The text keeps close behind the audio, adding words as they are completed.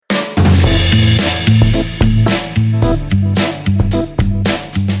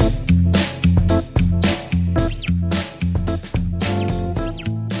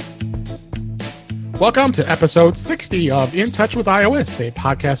Welcome to episode 60 of In Touch with iOS, a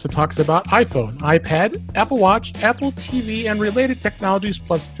podcast that talks about iPhone, iPad, Apple Watch, Apple TV, and related technologies,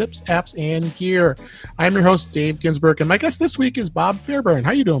 plus tips, apps, and gear. I'm your host, Dave Ginsburg, and my guest this week is Bob Fairburn.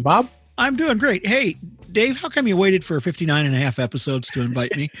 How you doing, Bob? I'm doing great. Hey, Dave, how come you waited for 59 and a half episodes to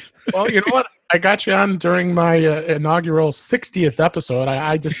invite me? Well, you know what? I got you on during my inaugural 60th episode.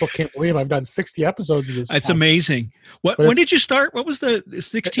 I just still can't believe I've done 60 episodes of this. It's amazing. When did you start? What was the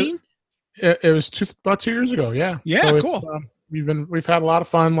 16? It was about 2 years ago. Yeah. Yeah, so cool. We've had a lot of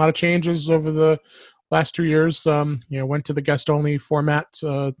fun, a lot of changes over the last 2 years. Went to the guest only format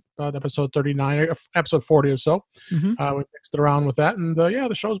about episode 39, episode 40 or so. Mm-hmm. We mixed it around with that, and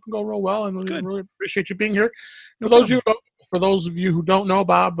the show's been going real well. And we Good. really appreciate you being here. No For those of you who don't know,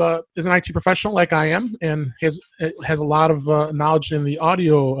 Bob is an IT professional like I am, and has a lot of knowledge in the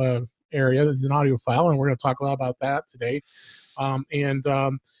audio area. He's an audiophile, and we're going to talk a lot about that today.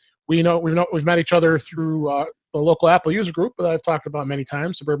 We've met each other through the local Apple user group that I've talked about many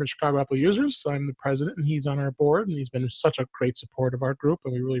times, Suburban Chicago Apple Users. So I'm the president, and he's on our board, and he's been such a great support of our group,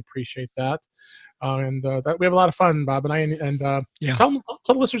 and we really appreciate that. That we have a lot of fun, Bob and I. Tell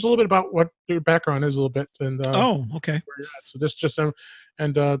the listeners a little bit about what your background is a little bit. Okay. Where you're at. So this just we'll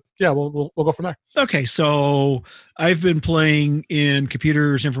go from there. Okay, so I've been playing in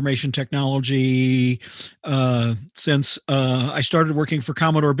computers, information technology since I started working for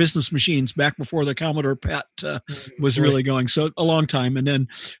Commodore Business Machines back before the Commodore PET was really going. So a long time, and then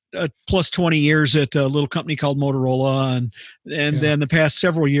plus 20 years at a little company called Motorola, and then the past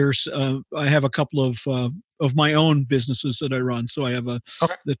several years, I have a couple of my own businesses that I run. So I have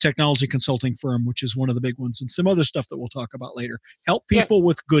the technology consulting firm, which is one of the big ones, and some other stuff that we'll talk about later. Help people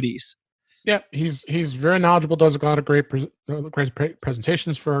with goodies. Yeah, he's very knowledgeable, does a lot of great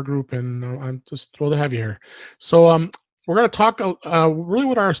presentations for our group, and I'm just thrilled to have you here. So we're going to talk really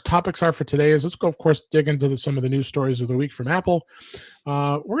what our topics are for today is let's go, of course, dig into some of the news stories of the week from Apple.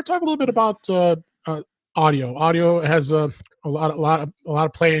 We're going to talk a little bit about audio. Audio has a lot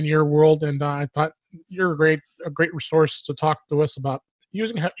of play in your world, and I thought you're a great resource to talk to us about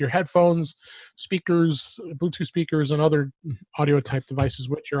using your headphones, speakers, Bluetooth speakers, and other audio type devices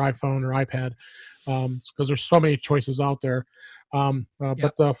with your iPhone or iPad, because there's so many choices out there.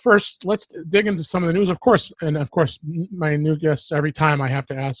 But first, let's dig into some of the news. Of course, my new guests, every time I have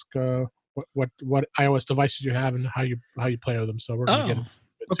to ask what iOS devices you have and how you play with them. So we're going to get into it.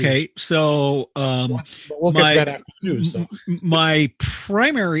 Okay, so we'll get to that after the news. So. My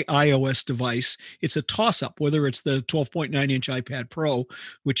primary iOS device, it's a toss-up, whether it's the 12.9-inch iPad Pro,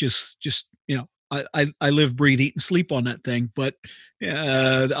 which is just, I live, breathe, eat, and sleep on that thing, but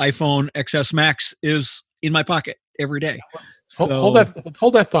the iPhone XS Max is in my pocket every day. Hold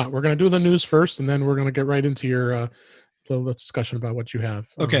that thought. We're going to do the news first, and then we're going to get right into your the discussion about what you have.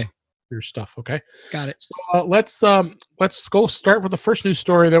 Okay. Your stuff. Okay. Got it. So let's go start with the first news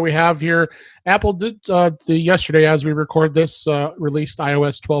story that we have here. Apple did yesterday, as we record this, released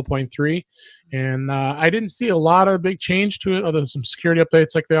iOS 12.3, and I didn't see a lot of big change to it, other than some security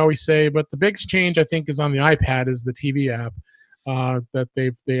updates like they always say. But the biggest change I think is on the iPad is the TV app that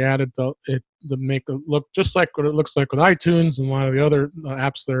they added to make it look just like what it looks like with iTunes and a lot of the other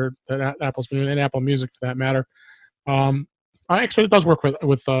apps that Apple's been doing, and Apple Music for that matter. Actually, it does work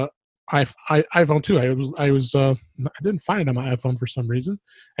with iPhone too. I didn't find it on my iPhone for some reason.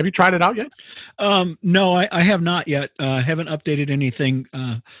 Have you tried it out yet? No, I have not yet. I haven't updated anything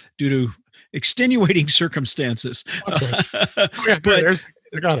due to extenuating circumstances. But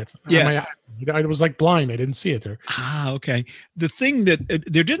I got it. Yeah. I was like blind. I didn't see it there. Okay. The thing that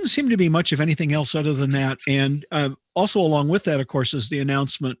there didn't seem to be much of anything else other than that, and also along with that, of course, is the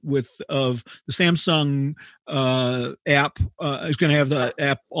announcement of the Samsung app is going to have the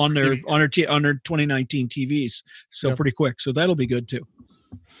app on their 2019 TVs. So pretty quick. So that'll be good too.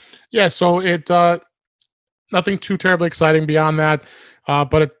 Yeah. So it nothing too terribly exciting beyond that.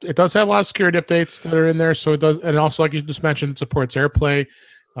 But it does have a lot of security updates that are in there. So it does, and also like you just mentioned, it supports AirPlay.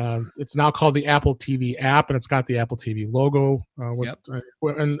 It's now called the Apple TV app, and it's got the Apple TV logo.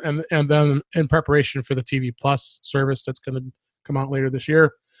 And then in preparation for the TV Plus service that's going to come out later this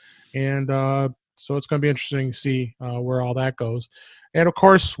year, and so it's going to be interesting to see where all that goes. And of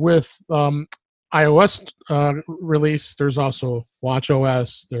course, with iOS release, there's also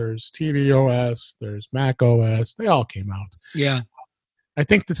watchOS, there's tvOS, there's macOS. They all came out. Yeah. I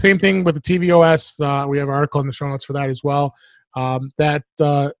think the same thing with the tvOS. We have an article in the show notes for that as well.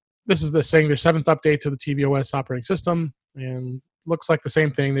 This is saying their 7th update to the tvOS operating system, and looks like the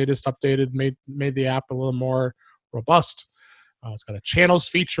same thing. They just updated, made the app a little more robust. It's got a channels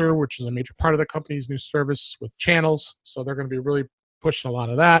feature, which is a major part of the company's new service with channels. So they're going to be really pushing a lot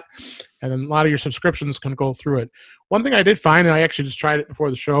of that, and then a lot of your subscriptions can go through it. One thing I did find, and I actually just tried it before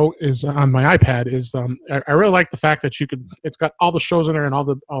the show, is on my iPad. Is I really like the fact that it's got all the shows in there and all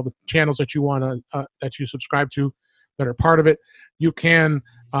the channels that you want to that you subscribe to that are part of it. You can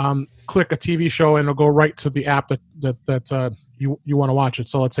click a TV show and it'll go right to the app that you want to watch it.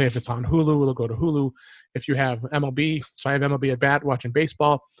 So let's say if it's on Hulu, it'll go to Hulu. If you have MLB, so I have MLB at Bat watching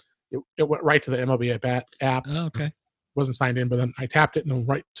baseball, it went right to the MLB at Bat app. Oh, okay. Wasn't signed in, but then I tapped it and then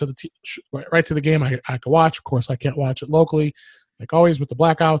right to the game I could watch. Of course, I can't watch it locally, like always with the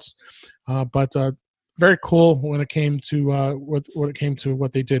blackouts. But very cool when it came to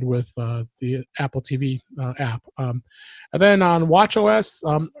what they did with the Apple TV app. And then on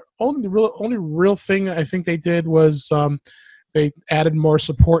WatchOS, only real thing I think they did was they added more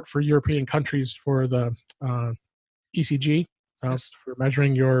support for European countries for the ECG for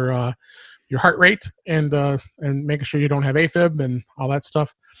measuring your heart rate and making sure you don't have AFib and all that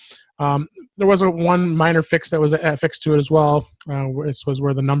stuff. There was one minor fix that was affixed to it as well. This was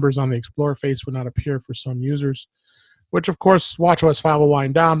where the numbers on the Explorer face would not appear for some users, which of course WatchOS 5 will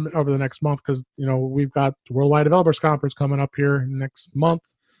wind down over the next month because we've got the Worldwide Developers Conference coming up here next month,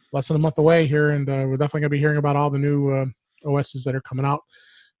 less than a month away here, and we're definitely going to be hearing about all the new OSs that are coming out.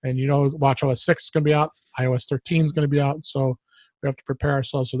 And WatchOS 6 is going to be out, iOS 13 is going to be out, so we have to prepare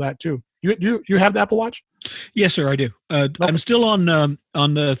ourselves for that too. You have the Apple Watch? Yes, sir, I do. Okay. I'm still on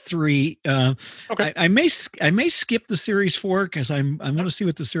the 3. Okay. I may skip the Series 4 because I'm going to see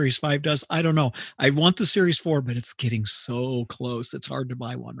what the Series 5 does. I don't know. I want the Series 4, but it's getting so close. It's hard to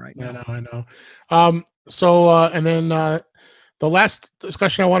buy one right now. I know. And then the last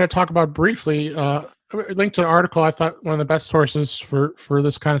discussion I want to talk about briefly, linked to an article. I thought one of the best sources for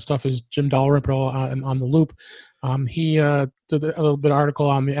this kind of stuff is Jim Dalrymple on The Loop. He did a little bit of article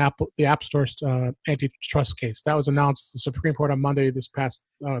on the App Store's antitrust case that was announced. The Supreme Court on Monday this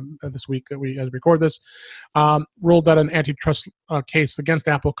week that we record this ruled that an antitrust case against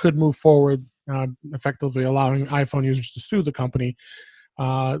Apple could move forward, effectively allowing iPhone users to sue the company.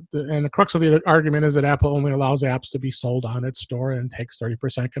 And the crux of the argument is that Apple only allows apps to be sold on its store and takes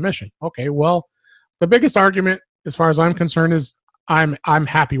 30% commission. Okay, well, the biggest argument, as far as I'm concerned, is I'm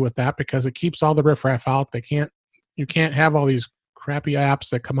happy with that because it keeps all the riffraff out. You can't have all these crappy apps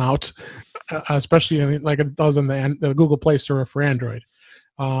that come out, especially like it does in the Google Play Store for Android.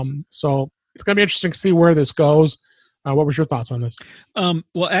 So it's going to be interesting to see where this goes. What was your thoughts on this?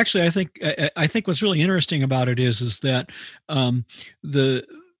 Well, actually, I think what's really interesting about it is that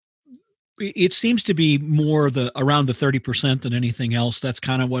it seems to be more around the 30% than anything else. That's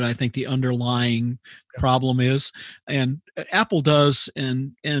kind of what I think the underlying problem is. And Apple does,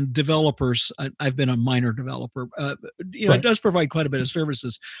 and developers, I've been a minor developer, right. It does provide quite a bit of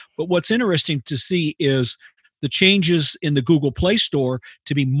services. But what's interesting to see is the changes in the Google Play Store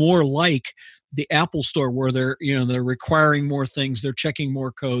to be more like the Apple Store, where they're requiring more things, they're checking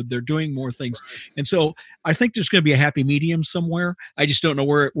more code, they're doing more things. And so I think there's going to be a happy medium somewhere. I just don't know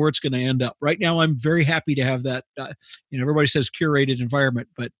where it's going to end up. Right now, I'm very happy to have that, everybody says curated environment,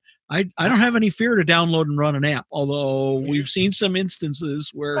 but I don't have any fear to download and run an app, although we've seen some instances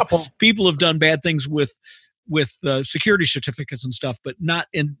where people have done bad things with security certificates and stuff, but not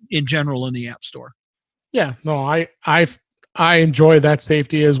in general in the App Store. Yeah, no, I enjoy that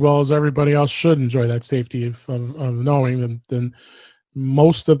safety as well as everybody else should enjoy that safety of knowing then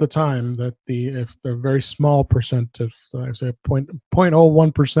most of the time that if the very small percent of I say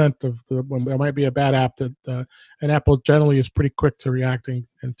 0.01% of when there might be a bad app that and Apple generally is pretty quick to reacting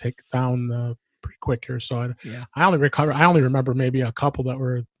and take it down pretty quick here. So I only remember maybe a couple that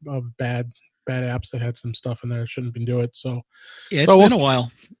were of bad apps that had some stuff in there that shouldn't been doing it. So it's been a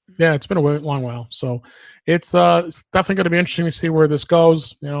while. Yeah, it's been a long while. So it's definitely going to be interesting to see where this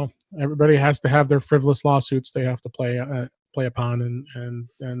goes. Everybody has to have their frivolous lawsuits they have to play upon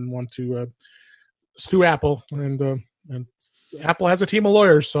and want to sue Apple, and Apple has a team of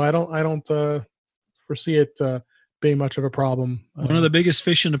lawyers, so I don't foresee it being much of a problem. One of the biggest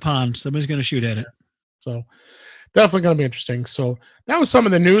fish in the pond. Somebody's going to shoot at it. So definitely going to be interesting. So that was some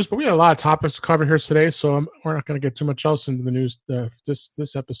of the news, but we had a lot of topics to cover here today, so we're not going to get too much else into the news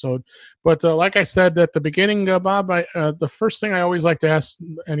this episode. But like I said at the beginning, Bob, the first thing I always like to ask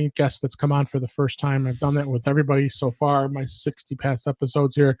any guest that's come on for the first time, I've done that with everybody so far, my 60 past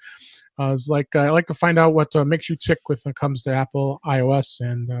episodes here, is like I like to find out what makes you tick when it comes to Apple iOS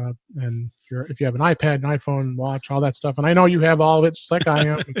and if you have an iPad, an iPhone, watch, all that stuff. And I know you have all of it, just like I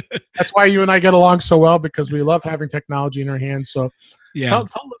am. That's why you and I get along so well, because we love having technology in our hands. So tell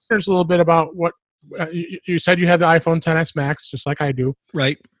listeners a little bit about what you said. You had the iPhone XS Max, just like I do.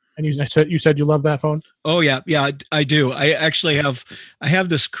 Right. And you said you love that phone. Oh yeah, yeah, I do. I actually have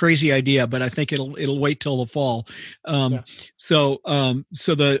this crazy idea, but I think it'll wait till the fall. Um, Yeah. so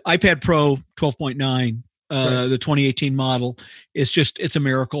the iPad Pro 12.9, Right. the 2018 model, it's a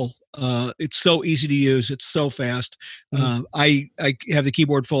miracle. It's so easy to use. It's so fast. Mhm. I have the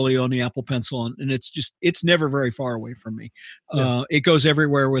keyboard folio and the Apple Pencil, and it's never very far away from me. Yeah. It goes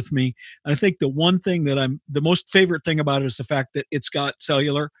everywhere with me. And I think the one thing that I'm the most favorite thing about it is the fact that it's got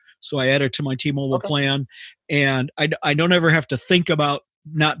cellular. So I add it to my T-Mobile Okay. plan, and I don't ever have to think about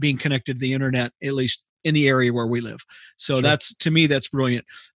not being connected to the internet, at least in the area where we live. So Sure. that's, to me, that's brilliant.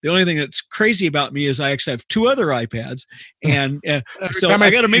 The only thing that's crazy about me is I actually have two other iPads, and Every so time I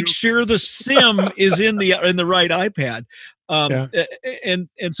I got to see make you, sure the SIM is in the right iPad. yeah. And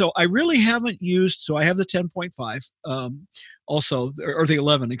so I really haven't used. So I have the 10.5. Also, or the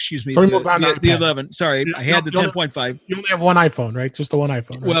 11, excuse me, So we move on to the iPad. 11. Sorry, You, I you, had the you only 10.5. you only have one iPhone, right? Just the one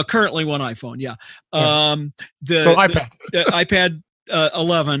iPhone, right? Well, currently one iPhone, yeah. All right. Um, So the iPad. iPad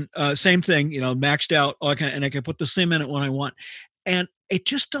 11, same thing, maxed out, and I can put the SIM in it when I want, and it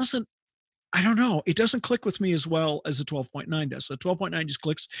just doesn't. I don't know. It doesn't click with me as well as the 12.9 does. So 12.9 just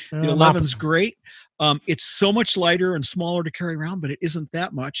clicks. The I'm 11's opposite. great. It's so much lighter and smaller to carry around, but it isn't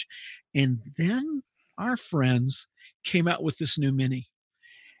that much. And then our friends came out with this new Mini,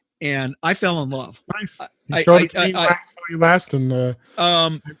 and I fell in love. Nice. I, You I, showed it to I, me when I, I saw you last, and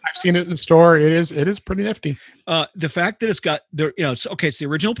um, I've seen it in the store. It is pretty nifty. the fact that it's got it's okay. It's the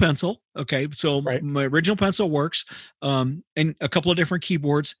original pencil. Okay, so Right. my original pencil works, and a couple of different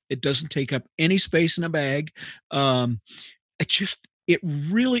keyboards. It doesn't take up any space in a bag. Um, it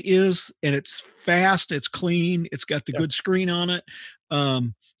really is, and it's fast. It's clean. It's got the Yeah. good screen on it.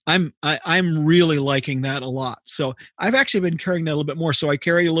 Um, I'm really liking that a lot. So I've actually been carrying that a little bit more. So I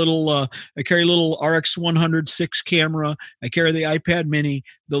carry a little RX 106 camera. I carry the iPad Mini,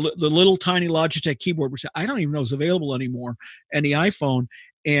 the little tiny Logitech keyboard, which I don't even know is available anymore, and the iPhone,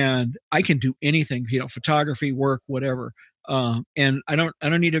 and I can do anything, photography, work, whatever. And I don't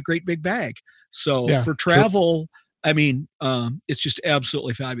need a great big bag. So Yeah. for True. travel, I mean, it's just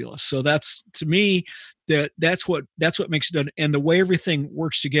absolutely fabulous. So that's, to me, that's what makes it. And the way everything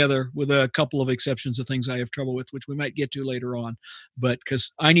works together, with a couple of exceptions of things I have trouble with, which we might get to later on. But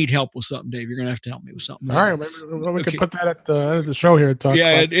because I need help with something, Dave, you're gonna have to help me with something. All Later. right. Maybe we Okay. can put that at the end of the show here and talk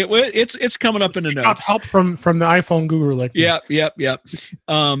Yeah, about. it's coming up in the notes. Help from the iPhone guru, like me. Yep.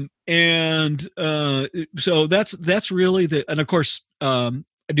 And so that's really and of course, I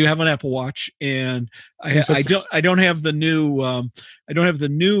do have an Apple Watch, and I don't have the new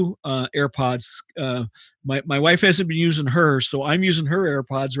AirPods. My wife hasn't been using hers, so I'm using her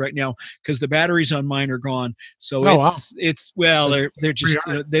AirPods right now because the batteries on mine are gone. So they're just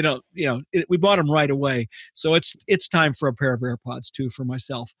they don't we bought them right away, so it's time for a pair of AirPods too for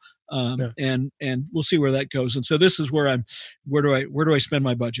myself. And we'll see where that goes. And so this is where where do I spend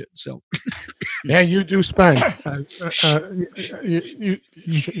my budget? So yeah, you do spend.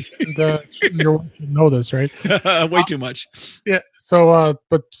 You should know this, right? way too much. Yeah. So,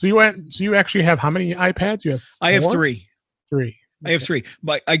 so you actually have how many iPads? You have 4? I have three. Three. I have three,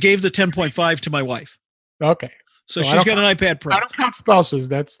 but I gave the 10.5 to my wife. Okay. So she's got an iPad Pro. I don't count spouses.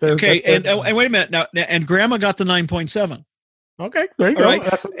 That's their okay. That's their, and wait a minute now. And Grandma got the 9.7. Okay, there you go. Right.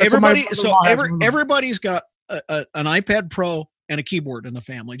 That's everybody's got an iPad Pro and a keyboard in the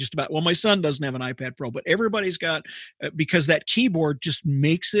family. Just about. Well, my son doesn't have an iPad Pro, but everybody's got, because that keyboard just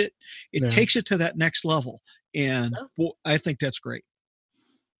makes it. It takes it to that next level, and I think that's great.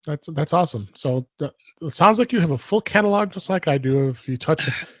 That's awesome. So it sounds like you have a full catalog, just like I do. If you touch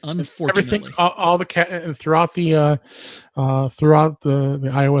unfortunately everything, all the and throughout the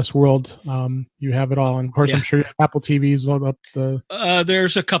iOS world, you have it all. And of course, I'm sure you have Apple TVs up the.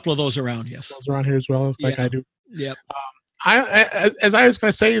 There's a couple of those around. Yes, those around here as well, like I do. Yep. As I was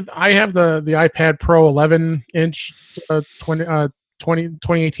going to say, I have the iPad Pro 11-inch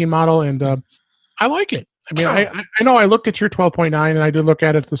 2018 model, and I like it. I mean, I know I looked at your 12.9, and I did look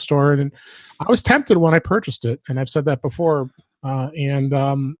at it at the store, and I was tempted when I purchased it, and I've said that before. And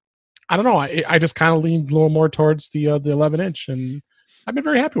I don't know, I just kind of leaned a little more towards the 11-inch, and I've been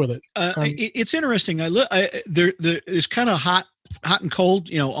very happy with it. It's interesting. There's kind of hot and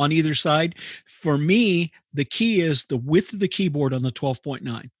cold, on either side. For me, the key is the width of the keyboard on the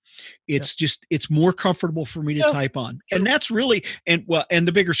 12.9. It's just, it's more comfortable for me to type on. And that's really, and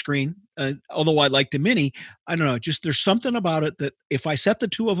the bigger screen, although I like the Mini, I don't know, just there's something about it that if I set the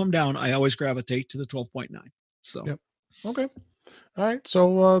two of them down, I always gravitate to the 12.9. So, okay. All right.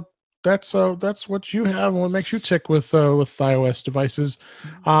 So, that's what you have and what makes you tick with iOS devices.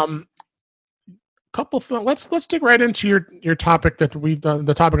 let's dig right into your topic that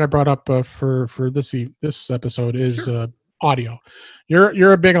the topic I brought up for this episode is Sure. audio.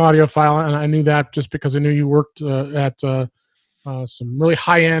 You're a big audiophile, and I knew that just because I knew you worked at some really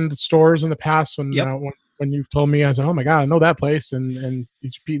high end stores in the past. Yep. When you've told me, I said, "Oh my god, I know that place." And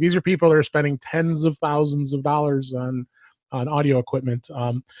these are people that are spending tens of thousands of dollars on audio equipment.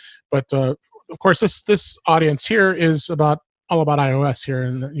 But of course, this audience here is all about iOS here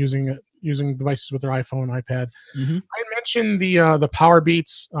and using devices with their iPhone, iPad. Mm-hmm. I mentioned the Power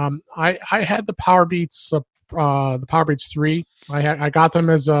Beats. I had the Power Beats, the Power Beats 3. I got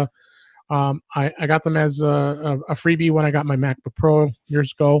them as a I got them as a freebie when I got my MacBook Pro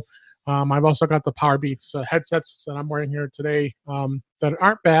years ago. I've also got the Power Beats headsets that I'm wearing here today that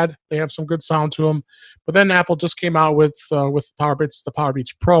aren't bad. They have some good sound to them. But then Apple just came out with the Power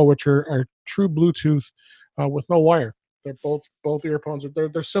Beats Pro, which are true Bluetooth with no wire. They're both earphones.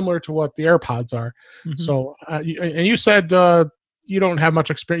 They're similar to what the AirPods are. Mm-hmm. So you said you don't have much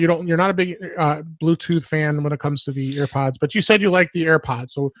experience. You're not a big Bluetooth fan when it comes to the AirPods, but you said you like the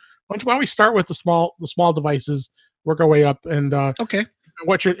AirPods. So why don't we start with the small devices, work our way up, and Okay.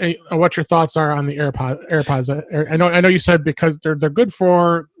 what your thoughts are on the AirPods. I know you said because they're good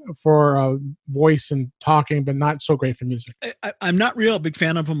for voice and talking, but not so great for music. I'm not real big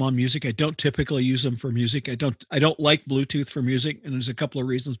fan of them on music. I don't typically use them for music. I don't like Bluetooth for music, and there's a couple of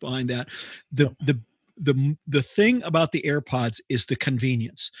reasons behind that. The thing about the AirPods is the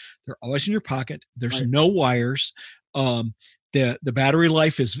convenience. They're always in your pocket. There's no wires. The battery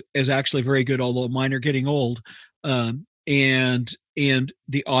life is actually very good, although mine are getting old. And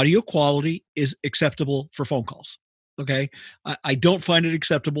the audio quality is acceptable for phone calls. Okay. I don't find it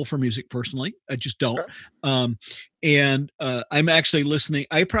acceptable for music personally. I just don't. Okay. I'm actually listening.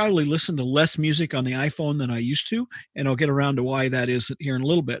 I probably listen to less music on the iPhone than I used to, and I'll get around to why that is here in a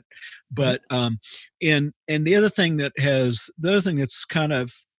little bit. But, and the other thing that's kind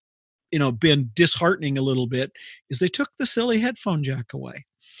of, been disheartening a little bit is they took the silly headphone jack away.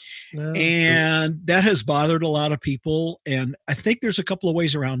 And that has bothered a lot of people, and I think there's a couple of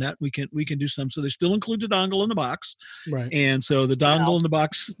ways around that. We can do some. So they still include the dongle in the box, right? And so the dongle in the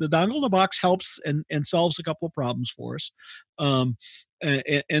box helps and solves a couple of problems for us.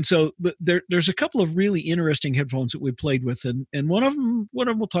 And so there's a couple of really interesting headphones that we played with, and one of them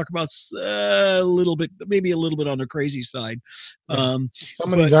we'll talk about a little bit, maybe a little bit on the crazy side. Some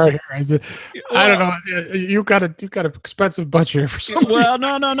of these are here. I don't know. You got an expensive budget here for some. Well,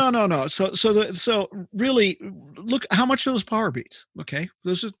 no. So really, look how much those Power Beats. Okay,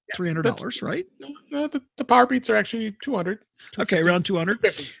 those are $300, right? The Power Beats are actually $200. Okay, around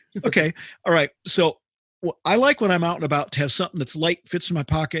 $200. Okay, all right. So I like when I'm out and about to have something that's light, fits in my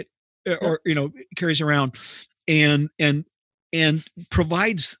pocket, or carries around, and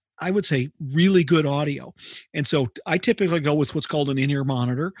provides, I would say, really good audio. And so I typically go with what's called an in-ear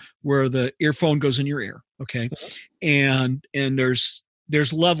monitor, where the earphone goes in your ear. Okay, and there's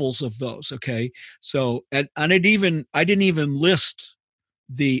levels of those. Okay, so and I didn't even list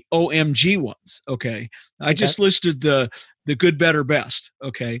the OMG ones. Okay, I just listed the good, better, best.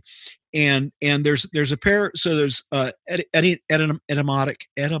 Okay. And there's a pair. So there's Etymotic.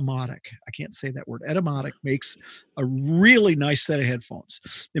 I can't say that word. Etymotic makes a really nice set of headphones.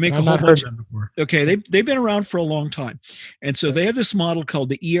 They make a whole bunch of them before. Okay, they've been around for a long time, and so they have this model called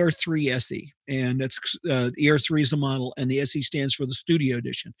the ER3 SE, and that's ER3 is the model, and the SE stands for the Studio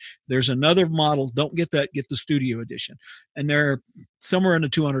Edition. There's another model. Don't get that. Get the Studio Edition, and they're somewhere in the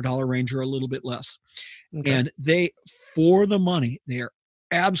 $200 range or a little bit less. Okay. And for the money, they are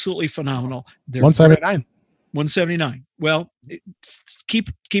absolutely phenomenal. They're $179. Well, keep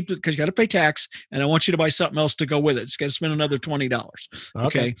it, because you got to pay tax, and I want you to buy something else to go with it. It's got to spend another $20.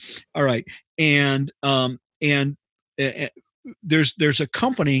 Okay. All right. And there's a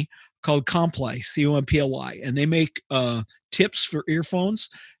company called Comply, COMPLY, and they make tips for earphones,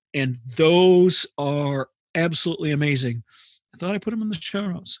 and those are absolutely amazing. I thought I put them in the show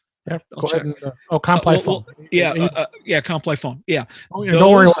notes. Yeah, go ahead and, Comply phone. Comply phone. Yeah.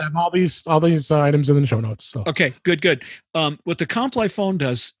 Don't worry, we'll have all these items in the show notes. So. Okay, good. What the Comply phone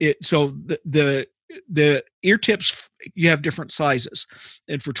does, so the ear tips, you have different sizes,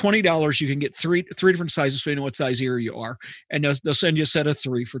 and for $20 you can get three different sizes, so you know what size ear you are, and they'll send you a set of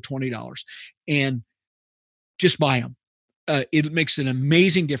 3 for $20, and just buy them. It makes an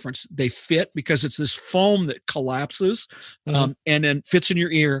amazing difference. They fit because it's this foam that collapses and then fits in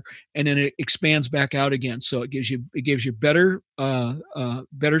your ear, and then it expands back out again. So it gives you better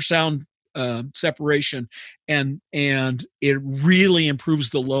sound separation, and it really improves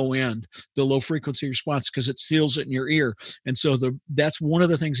the low frequency response, because it seals it in your ear. And so that's one of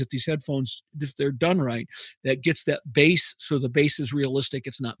the things that these headphones, if they're done right, that gets that bass, so the bass is realistic,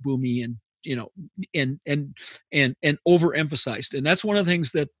 it's not boomy and and overemphasized. And that's one of the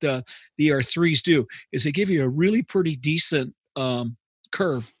things that the ER3s do, is they give you a really pretty decent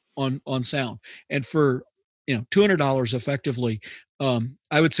curve on sound. And for $200 effectively,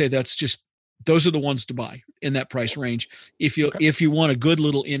 I would say those are the ones to buy in that price range if you want a good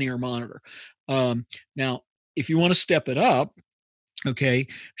little in-ear monitor. Now, if you want to step it up, okay,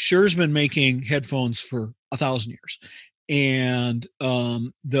 Shure's been making headphones for 1,000 years. And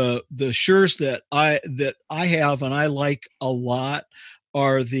the Shures that I have and I like a lot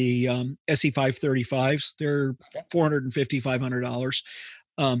are the SE535s. They're $450,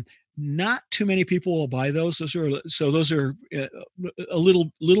 $500. Not too many people will buy those. Those are a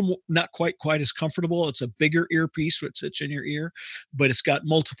little not quite as comfortable. It's a bigger earpiece which sits in your ear, but it's got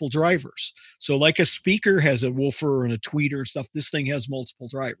multiple drivers. So like a speaker has a woofer and a tweeter and stuff, this thing has multiple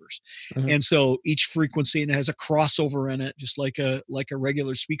drivers. Mm-hmm. And so each frequency, and it has a crossover in it, just like a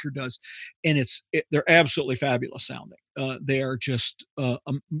regular speaker does. And they're absolutely fabulous sounding. They are just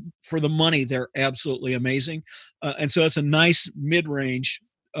for the money, they're absolutely amazing. And so it's a nice mid-range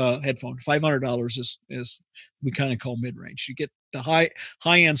headphone. $500 is we kind of call mid-range. You get the high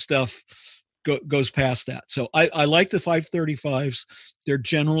end stuff goes past that. So I like the 535s. They're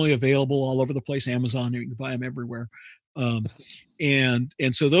generally available all over the place. Amazon, you can buy them everywhere. And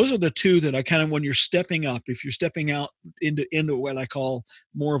so those are the two that I kind of, when you're stepping up, if you're stepping out into what I call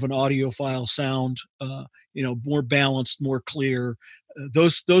more of an audiophile sound, more balanced, more clear,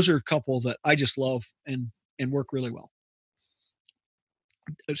 those are a couple that I just love and work really well.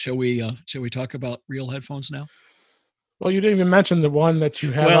 Shall we talk about real headphones now? Well, you didn't even mention the one that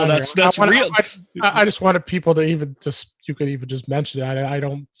you have. Well, that's real. I just wanted people to you could even just mention it. I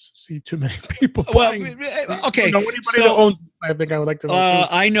don't see too many people. Well, okay. I don't know anybody that owns. I think I would like to know.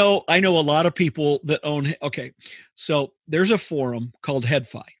 I know a lot of people that own. Okay, so there's a forum called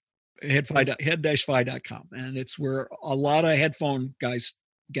Head-Fi, head-fi.com, and it's where a lot of headphone guys,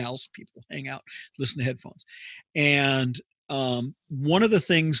 gals, people hang out, listen to headphones, and one of the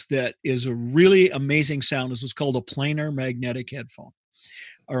things that is a really amazing sound is what's called a planar magnetic headphone.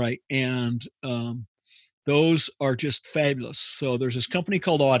 All right. And those are just fabulous. So there's this company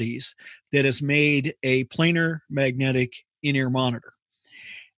called Audeze that has made a planar magnetic in-ear monitor.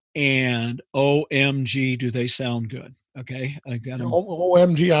 And OMG, do they sound good. Okay. I got them.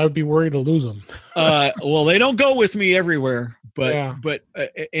 OMG, I would be worried to lose them. Well, they don't go with me everywhere. But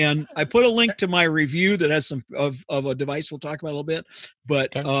and I put a link to my review that has some of a device we'll talk about a little bit.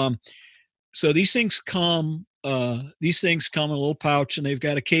 But so these things come in a little pouch, and they've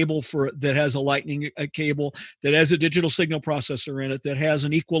got a cable that has a lightning cable that has a digital signal processor in it, that has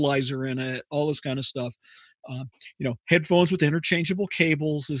an equalizer in it, all this kind of stuff. Headphones with interchangeable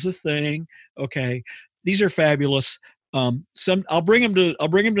cables is a thing. Okay, these are fabulous. I'll bring them to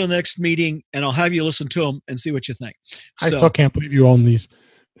the next meeting, and I'll have you listen to them and see what you think. I still can't believe you own these.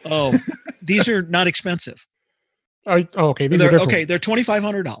 Oh, these are not expensive. Okay. They're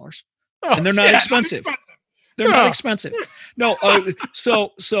 $2,500, and they're not expensive. They're not expensive. No.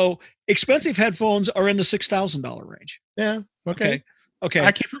 So expensive headphones are in the $6,000 range. Yeah. Okay.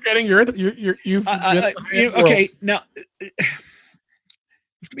 I keep forgetting you've. Okay. Now,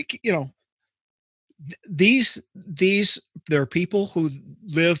 these there are people who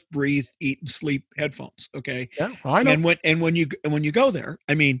live, breathe, eat, and sleep headphones. Okay. Yeah, I know. And when you go there,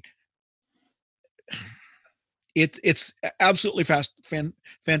 I mean, it's absolutely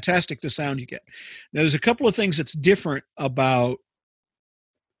fantastic, the sound you get. Now, there's a couple of things that's different about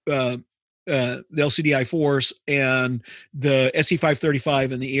the LCD i4s and the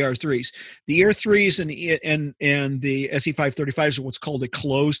SE535 and the ER3s. The ER3s and the SE535s are what's called a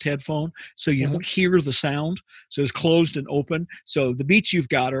closed headphone, so you don't hear the sound. So it's closed and open. So the Beats you've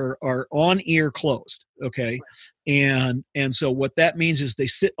got are on ear closed. Okay, and so what that means is they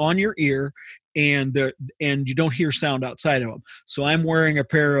sit on your ear, and you don't hear sound outside of them. So I'm wearing a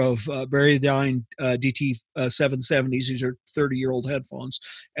pair of Beradyne DT 770s. These are 30-year-old headphones,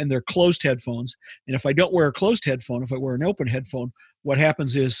 and they're closed headphones. And if I don't wear a closed headphone, if I wear an open headphone, what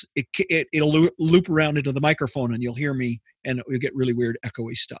happens is it'll loop around into the microphone, and you'll hear me, and you'll get really weird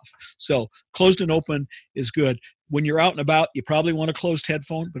echoey stuff. So closed and open is good. When you're out and about, you probably want a closed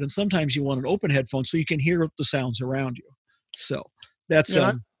headphone, but then sometimes you want an open headphone so you can hear the sounds around you. So that's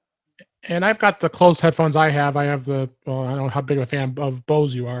and I've got the closed headphones. I have I don't know how big of a fan of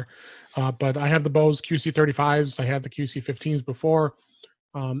Bose you are, but I have the Bose QC35s. I had the QC15s before.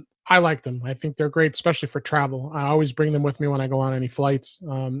 I like them. I think they're great, especially for travel. I always bring them with me when I go on any flights,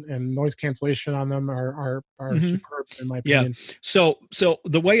 and noise cancellation on them are Hmm. superb in my Yeah. opinion. So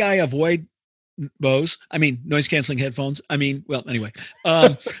the way I avoid Bose, I mean noise canceling headphones. I mean, well, anyway,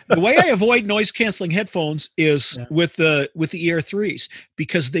 the way I avoid noise canceling headphones is Yeah. with the Ear 3s,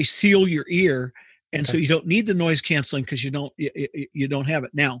 because they seal your ear, and so Okay. you don't need the noise canceling because you don't have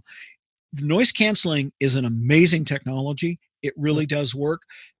it. Now, the noise canceling is an amazing technology. It Yeah. really does work,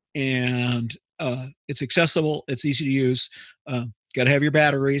 and it's accessible. It's easy to use. Got to have your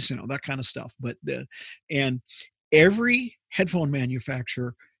batteries, that kind of stuff. But and every headphone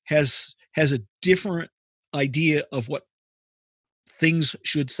manufacturer has a different idea of what things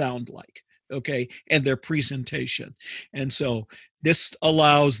should sound like, okay, and their presentation. And so this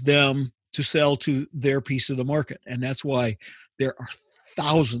allows them to sell to their piece of the market, and that's why there are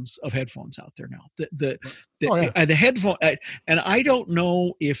thousands of headphones out there now. Oh yeah. The headphone, and I don't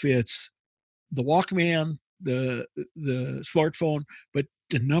know if it's the Walkman, the smartphone, but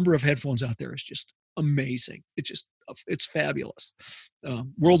the number of headphones out there is just amazing. It's fabulous,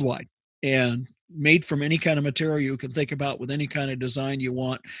 worldwide, and made from any kind of material you can think about, with any kind of design you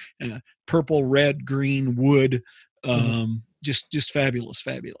want. Purple, red, green, wood, Mhm. just fabulous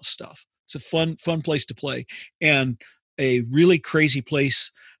stuff. It's a fun place to play, and a really crazy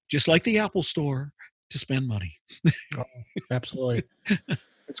place, just like the Apple Store, to spend money. Oh, absolutely.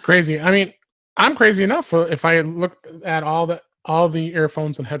 It's crazy. I mean, I'm crazy enough. If I look at all the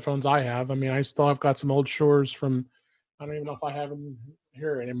earphones and headphones I have, I mean, I still have got some old Shores from. I don't even know if I have them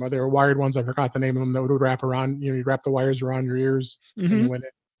here anymore. They were wired ones. I forgot the name of them. That would wrap around. You wrap the wires around your ears, and they Hmm. went in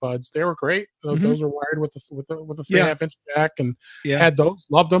buds. They were great. Hmm. Those were wired with a three and a Yeah, half inch jack, and yeah. had those.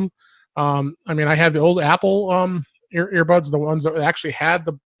 Loved them. I mean, I had the old Apple earbuds, the ones that actually had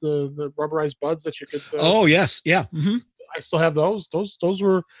the rubberized buds that you could Oh yes, yeah. Hmm. I still have those. Those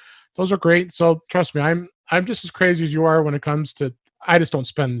are great. So trust me, I'm just as crazy as you are when it comes to. I just don't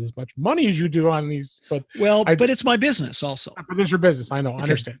spend as much money as you do on these, but Well, I but it's my business also. but it's your business. I know, I Okay.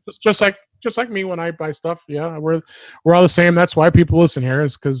 understand. So Just like me when I buy stuff. Yeah, we're all the same. That's why people listen here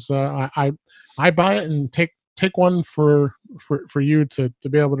is because I buy it and take one for you to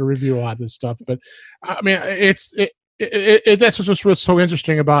be able to review a lot of this stuff. But I mean, that's what's so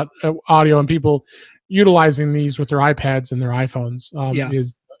interesting about audio and people utilizing these with their iPads and their iPhones yeah.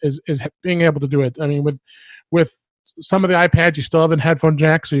 is being able to do it. I mean, with some of the iPads, you still have a headphone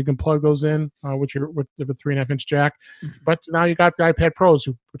jack, so you can plug those in with a 3.5 inch jack. But now you got the iPad Pros,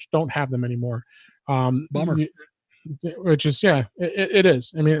 which don't have them anymore. Bummer. Which is it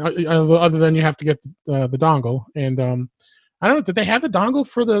is. I mean, other than you have to get the dongle, and I don't know. Did they have the dongle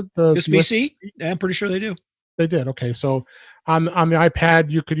for the USB? USB-C? Yeah, I'm pretty sure they do. They did. Okay, so on the iPad,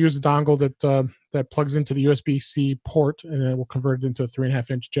 you could use the dongle that plugs into the USB-C port, and it will convert it into a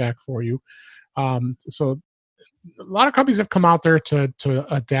 3.5 inch jack for you. So a lot of companies have come out there to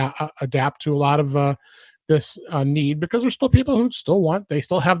adapt to a lot of this need, because there's still people who still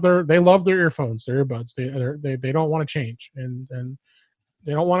they love their earphones, their earbuds. They don't want to change, and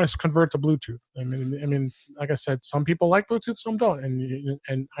they don't want to convert to Bluetooth. I mean, like I said, some people like Bluetooth, some don't,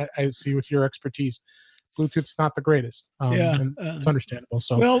 and I see with your expertise, Bluetooth's not the greatest, Yeah. and it's understandable.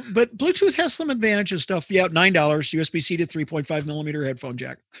 So Well, but Bluetooth has some advantages stuff. Yeah, $9 USB-C to 3.5 millimeter headphone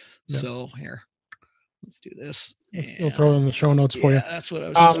jack. yeah, So here, let's do this. we'll throw it in the show notes for you. Yeah, that's what I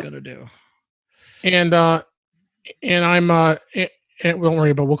was just Um, gonna do. and I'm and don't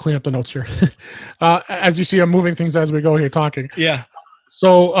worry, but we'll clean up the notes here. As you see, I'm moving things as we go here talking. Yeah.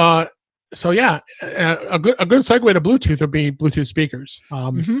 So so yeah, a good segue to Bluetooth would be Bluetooth speakers.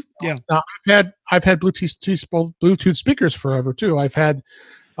 Yeah. Now I've had Bluetooth speakers forever too.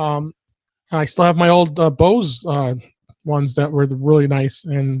 Um, I still have my old Bose ones that were really nice,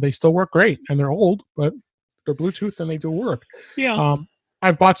 and they still work great. And they're old, but they're Bluetooth and they do work. Yeah.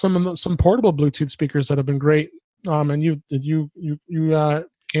 I've bought some portable Bluetooth speakers that have been great. And you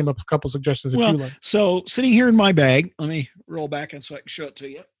came up with a couple suggestions that you Well, like. so sitting here in my bag, let me roll back and so I can show it to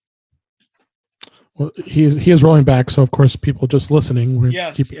you. Well, he is rolling back, so of course people just listening,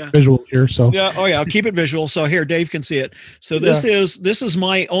 we're keeping visual here. So yeah, oh yeah, I'll keep it visual. So here, Dave can see it. So this is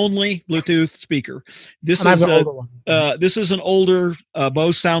my only Bluetooth speaker. This is this is an older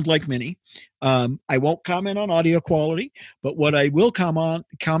Bose SoundLike Mini. I won't comment on audio quality, but what I will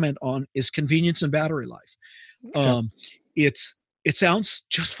comment on is convenience and battery life. It sounds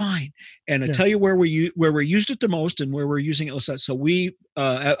just fine, and I tell you where we used it the most and where we're using it less. So we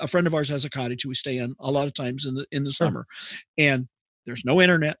a friend of ours has a cottage we stay in a lot of times in the summer, and there's no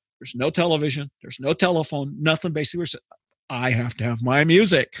internet, there's no television, there's no telephone, nothing. Basically, I have to have my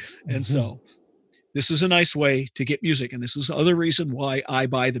music, and so this is a nice way to get music. And this is the other reason why I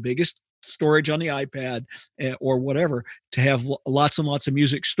buy the biggest storage on the iPad or whatever, to have lots and lots of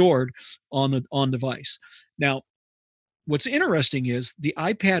music stored on device. Now, what's interesting is the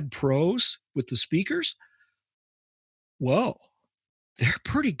iPad Pros with the speakers. Whoa, they're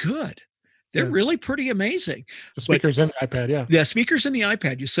pretty good. They're really pretty amazing. The speakers in the iPad, yeah. Yeah, speakers in the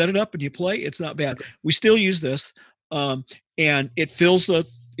iPad. You set it up and you play. It's not bad. Okay. We still use this, and it fills the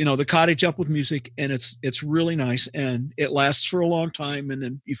cottage up with music, and it's really nice, and it lasts for a long time. And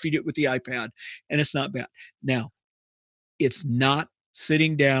then you feed it with the iPad, and it's not bad. Now, it's not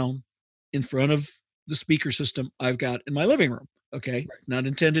sitting down in front of the speaker system I've got in my living room. Okay, right. Not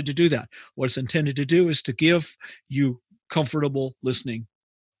intended to do that. What it's intended to do is to give you comfortable listening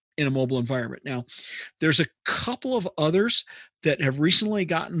in a mobile environment. Now, there's a couple of others that have recently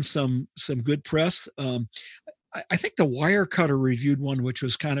gotten some good press. I think the Wirecutter reviewed one, which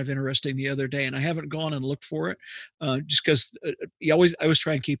was kind of interesting the other day, and I haven't gone and looked for it just because I always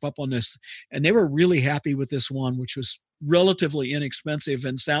try and keep up on this. And they were really happy with this one, which was relatively inexpensive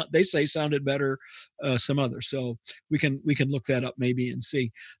and they say sounded better some others. So we can look that up maybe and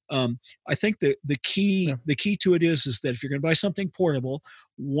see. I think the key to it is that if you're going to buy something portable,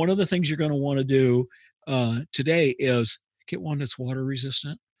 one of the things you're going to want to do today is get one that's water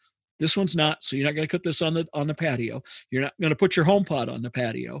resistant. This one's not, so you're not going to put this on the patio. You're not going to put your HomePod on the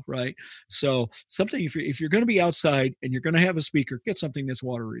patio, right? So something, if you're going to be outside and you're going to have a speaker, get something that's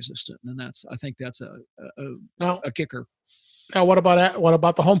water resistant, and I think that's a kicker. Now, what about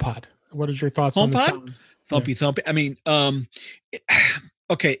the HomePod? What is your thoughts on the sound? Thumpy. I mean,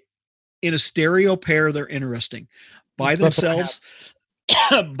 okay, in a stereo pair, they're interesting. By themselves,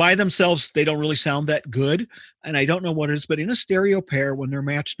 they don't really sound that good, and I don't know what it is, but in a stereo pair, when they're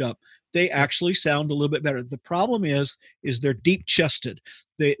matched up, they actually sound a little bit better. The problem is they're deep chested.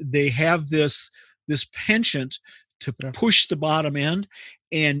 They have this penchant to push the bottom end,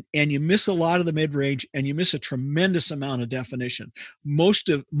 and you miss a lot of the mid range, and you miss a tremendous amount of definition. Most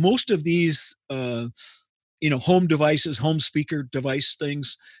of these home devices, home speaker device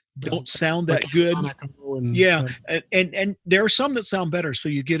things don't sound that good. And there are some that sound better. So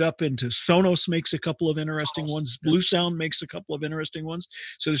you get up into Sonos makes a couple of interesting ones. Blue Sound makes a couple of interesting ones.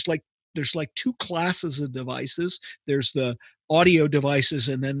 So there's like two classes of devices. There's the audio devices,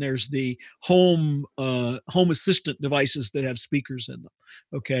 and then there's the home assistant devices that have speakers in them.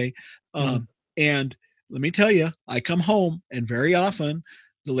 Okay. And let me tell you, I come home, and very often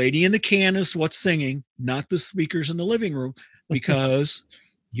the lady in the can is what's singing, not the speakers in the living room, because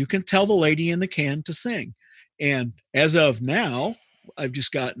you can tell the lady in the can to sing. And as of now, I've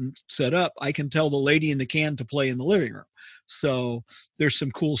just gotten set up. I can tell the lady in the can to play in the living room. So there's some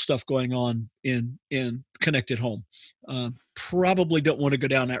cool stuff going on in connected home. Probably don't want to go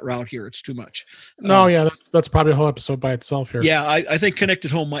down that route here. It's too much. No, that's probably a whole episode by itself here. Yeah, I think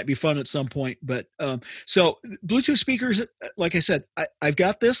connected home might be fun at some point. But so Bluetooth speakers, like I said, I've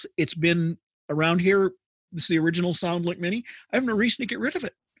got this. It's been around here. This is the original SoundLink Mini. I have no reason to get rid of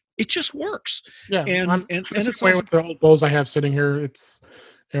it. It just works. Yeah, and it's way with the old Bose I have sitting here. It's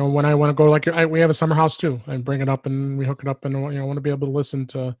when I want to go, we have a summer house too. I bring it up and we hook it up, and I want to be able to listen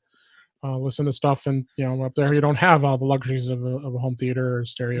to stuff. And up there you don't have all the luxuries of a home theater or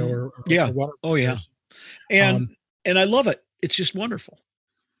stereo or water. Oh yeah, and I love it. It's just wonderful.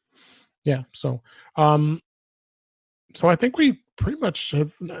 Yeah. So I think we pretty much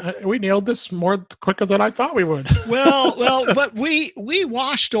we nailed this more quicker than I thought we would. well, but we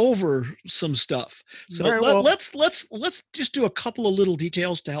washed over some stuff. So let's just do a couple of little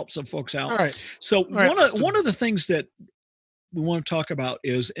details to help some folks out. All right. So one of the things that we want to talk about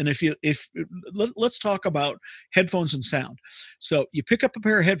is, and let's talk about headphones and sound. So you pick up a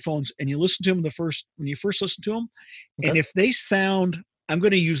pair of headphones and you listen to them when you first listen to them, and if they sound, I'm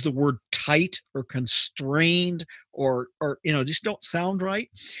going to use the word tight or constrained or just don't sound right.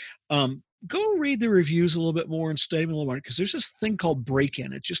 Go read the reviews a little bit more and study a little more, because there's this thing called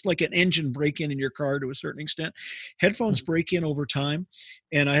break-in. It's just like an engine break-in in your car to a certain extent. Headphones break in over time.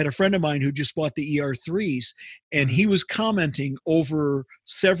 And I had a friend of mine who just bought the ER3s, and he was commenting over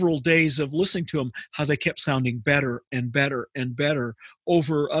several days of listening to them how they kept sounding better and better and better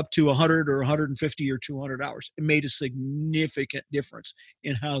over up to 100 or 150 or 200 hours. It made a significant difference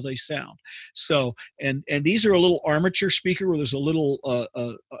in how they sound. So, and these are a little armature speaker where there's a little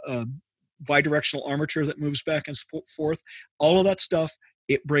bidirectional armature that moves back and forth. All of that stuff,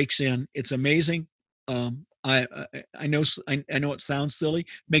 it breaks in. It's amazing. I know it sounds silly,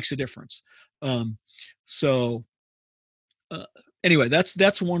 makes a difference. Anyway,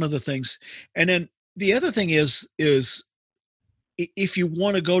 that's one of the things. And then the other thing is if you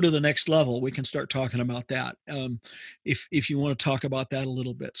want to go to the next level, we can start talking about that. If you want to talk about that a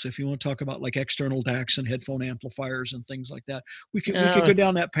little bit, so if you want to talk about like external DACs and headphone amplifiers and things like that, we could go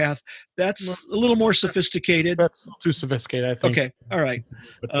down that path. That's a little more sophisticated. That's too sophisticated, I think. Okay, all right.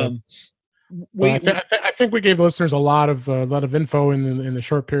 I think we gave listeners a lot of info in the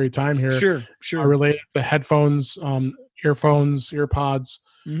short period of time here. Sure. Related to headphones, earphones, earpods.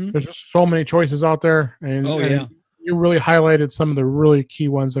 Mm-hmm. There's just so many choices out there, and you really highlighted some of the really key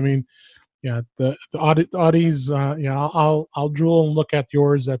ones. I mean, yeah, the Audis. I'll drool and look at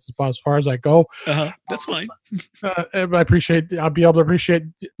yours. That's about as far as I go. That's fine. I'll be able to appreciate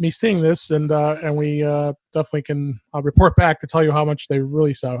me seeing this, and we definitely can. I'll report back to tell you how much they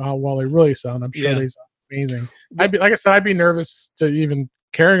really sound, how well they really sound. I'm sure they sound amazing. I'd be nervous to even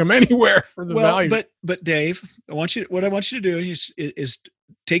carrying them anywhere for the value. But Dave, what I want you to do is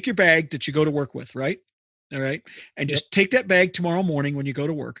take your bag that you go to work with, right? All right. And just take that bag tomorrow morning when you go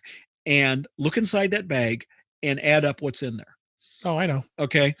to work and look inside that bag and add up what's in there. Oh, I know.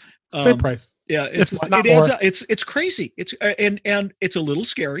 Okay. Same price. Yeah. It adds up. It's crazy. It's, and it's a little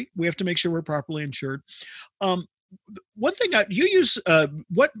scary. We have to make sure we're properly insured. One thing you use,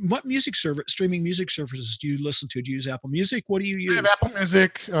 what music streaming music services do you listen to? Do you use Apple Music? What do you use? I have Apple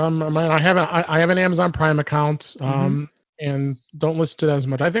Music. I have an Amazon Prime account. And don't listen to that as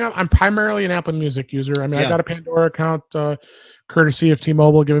much. I think I'm primarily an Apple Music user. I mean, I got a Pandora account, courtesy of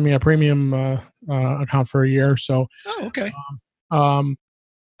T-Mobile, giving me a premium account for a year. So, okay. But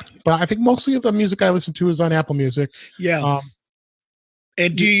I think mostly of the music I listen to is on Apple Music. Yeah.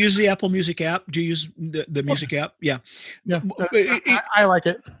 And do you use the Apple Music app? Do you use the music app? Yeah. Yeah. I like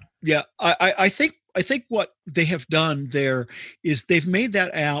it. Yeah. I think what they have done there is they've made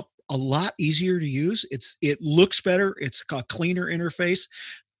that app a lot easier to use. It looks better. It's got a cleaner interface.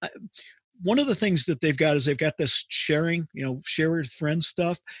 One of the things that they've got is they've got this sharing, share with friends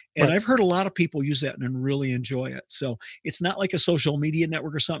stuff. And I've heard a lot of people use that and really enjoy it. So it's not like a social media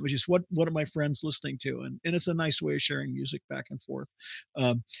network or something. It's just what are my friends listening to? And it's a nice way of sharing music back and forth.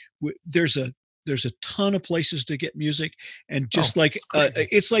 There's a ton of places to get music, and just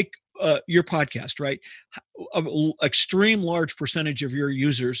it's like your podcast, right? An extreme large percentage of your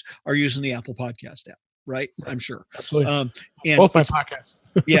users are using the Apple Podcast app, right? I'm sure. Absolutely. And both my podcasts.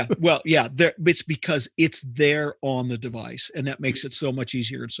 It's because it's there on the device, and that makes it so much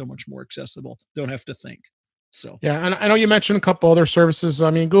easier and so much more accessible. Don't have to think. So and I know you mentioned a couple other services. I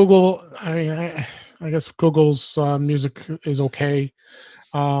mean, Google. I guess Google's music is okay.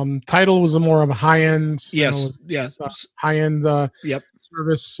 Tidal was more of a high end. High end.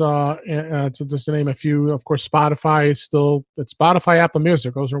 Service. To just name a few, of course, Spotify is still. It's Spotify, Apple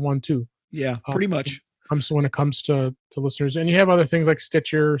Music. Those are 1, 2. Yeah, pretty much. When it comes to listeners, and you have other things like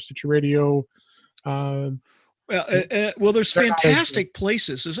Stitcher Radio. There's fantastic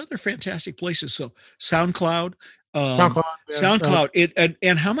places. There's other fantastic places. So SoundCloud.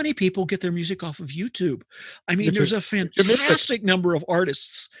 And how many people get their music off of YouTube? I mean, there's a fantastic number of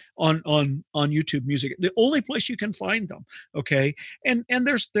artists on YouTube Music. The only place you can find them. Okay. And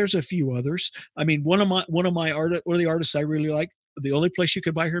there's a few others. I mean, one of the artists I really like, the only place you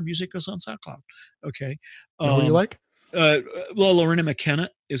could buy her music is on SoundCloud. Okay. Who do you like? Lorena McKenna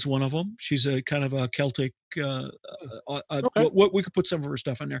is one of them. She's a kind of a Celtic. What we could put some of her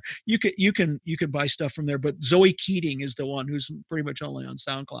stuff on there. You can buy stuff from there, but Zoe Keating is the one who's pretty much only on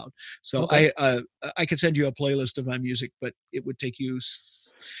SoundCloud. So I could send you a playlist of my music, but it would take you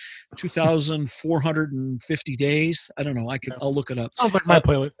 2,450 days. I don't know. I'll look it up. Sounds like my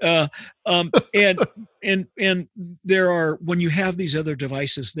playlist. And there are, when you have these other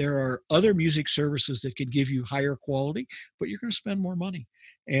devices, there are other music services that could give you higher quality, but you're going to spend more money.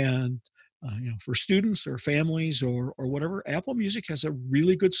 And for students or families or whatever, Apple Music has a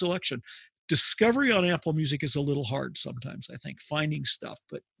really good selection. Discovery on Apple Music is a little hard sometimes, I think, finding stuff,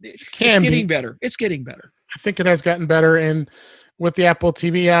 but it's getting better. It's getting better. I think it has gotten better. And with the Apple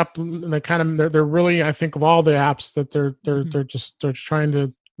TV app, they're really, I think, of all the apps that they're trying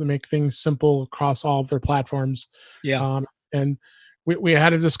to make things simple across all of their platforms. Yeah. And we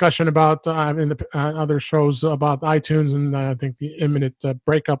had a discussion about in the other shows about iTunes, and I think the imminent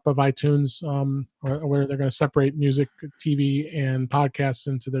breakup of iTunes, where they're going to separate music, TV, and podcasts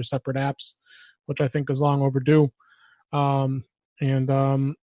into their separate apps, which I think is long overdue.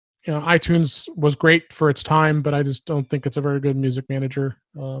 iTunes was great for its time, but I just don't think it's a very good music manager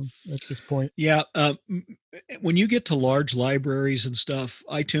at this point. Yeah. When you get to large libraries and stuff,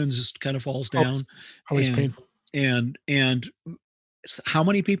 iTunes just kind of falls down. Always painful. And how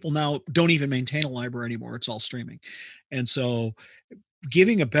many people now don't even maintain a library anymore? It's all streaming. And so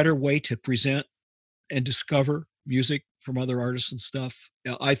giving a better way to present and discover music from other artists and stuff.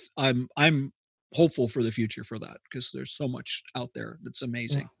 Yeah, I'm hopeful for the future for that because there's so much out there that's Yeah.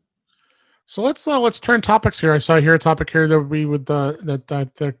 amazing. So let's turn topics here. I saw here a topic here that we would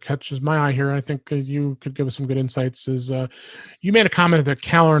that catches my eye here. I think you could give us some good insights. Is you made a comment that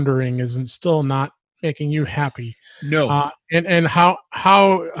calendaring isn't still not making you happy, No, and how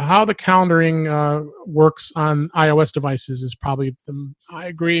the calendaring works on iOS devices is probably I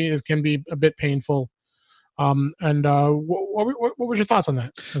agree it can be a bit painful. And what was your thoughts on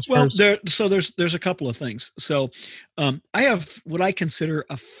that as far well, as there's a couple of things. So, I have what I consider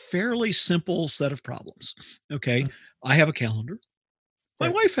a fairly simple set of problems. Okay, Mm, I have a calendar. My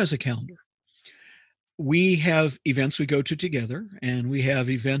right? wife has a calendar. We have events we go to together, and we have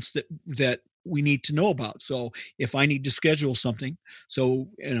events that we need to know about. So if I need to schedule something, so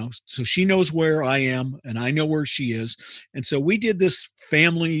she knows where I am and I know where she is. And so we did this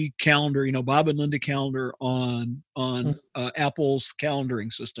family calendar, Bob and Linda calendar on Mm, Apple's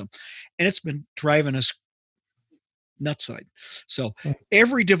calendaring system, and it's been driving us nutside. So mm,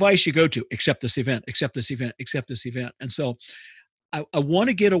 every device you go to, except this event, except this event, except this event. And so I want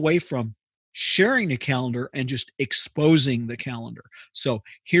to get away from sharing the calendar and just exposing the calendar. So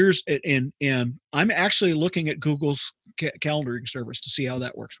here's and I'm actually looking at Google's calendaring service to see how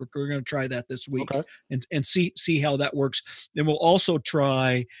that works. We're going to try that this week okay. and see how that works. Then we'll also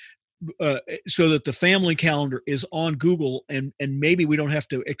try so that the family calendar is on Google, and maybe we don't have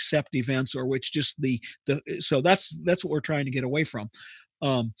to accept events, or which just the so that's what we're trying to get away from,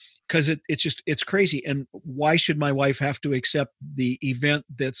 because it's crazy. And why should my wife have to accept the event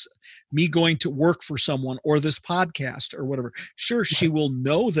that's me going to work for someone or this podcast or whatever? Sure, she Right. will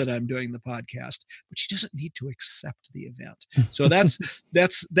know that I'm doing the podcast, but she doesn't need to accept the event. So that's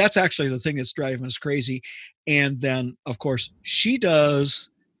actually the thing that's driving us crazy. And then of course she does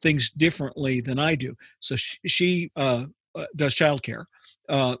things differently than I do. So she does childcare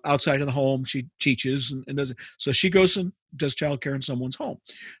outside of the home. She teaches and does it. So she goes and does childcare in someone's home.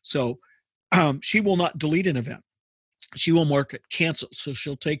 So she will not delete an event. She will mark it canceled. So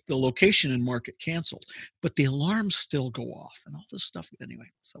she'll take the location and mark it canceled, but the alarms still go off and all this stuff. Anyway,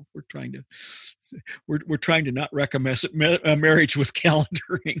 so we're trying to not recommend a marriage with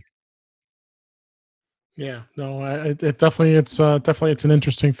calendaring. Yeah, no, it definitely it's an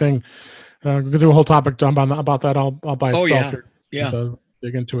interesting thing. We could do a whole topic dump on about that all by Oh itself yeah, here yeah. and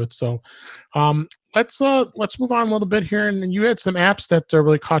dig into it. So, let's move on a little bit here. And you had some apps that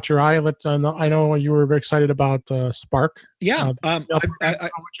really caught your eye. I know you were very excited about Spark. Yeah, Email program. Why don't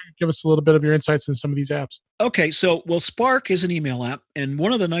you give us a little bit of your insights in some of these apps? Okay, so well, Spark is an email app, and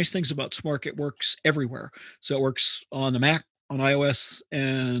one of the nice things about Spark, it works everywhere. So it works on the Mac, on iOS,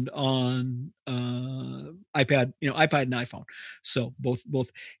 and on iPad, iPad and iPhone. So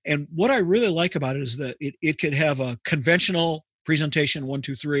both. And what I really like about it is that it could have a conventional presentation 1,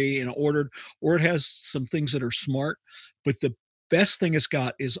 2, 3 and ordered, or it has some things that are smart. But the best thing it's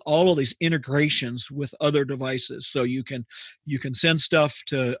got is all of these integrations with other devices, so you can send stuff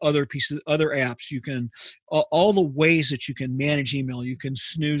to other pieces, other apps. You can all the ways that you can manage email. You can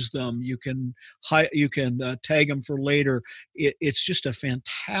snooze them. You can tag them for later. It's just a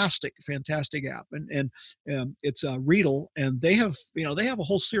fantastic app, and it's Readle, and they have a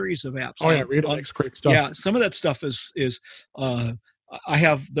whole series of apps Oh yeah, Read on. makes great stuff. Yeah, some of that stuff is uh, I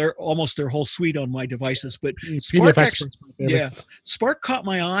have their whole suite on my devices, but PDF Spark actually, experts, my favorite. yeah, Spark caught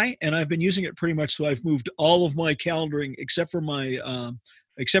my eye, and I've been using it pretty much. So I've moved all of my calendaring except for my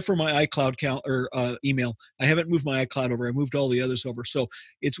iCloud email. I haven't moved my iCloud over. I moved all the others over. So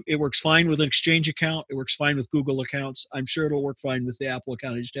it works fine with an Exchange account. It works fine with Google accounts. I'm sure it'll work fine with the Apple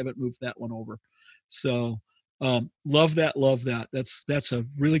account. I just haven't moved that one over. So love that. Love that. That's a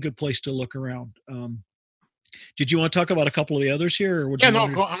really good place to look around. Did you want to talk about a couple of the others here, or would Yeah, you no,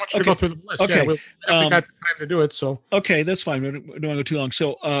 want to? I want you to Okay, go through the list. Yeah, okay, we got the time to do it, so okay, that's fine. We don't want to go too long.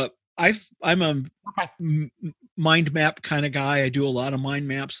 So, I'm a we're fine. mind map kind of guy. I do a lot of mind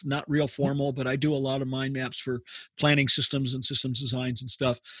maps, not real formal, but I do a lot of mind maps for planning systems and systems designs and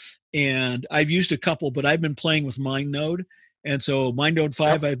stuff. And I've used a couple, but I've been playing with MindNode. And so MindNode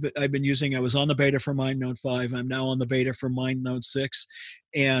Yep. 5, I've been using. I was on the beta for MindNode 5. I'm now on the beta for MindNode 6.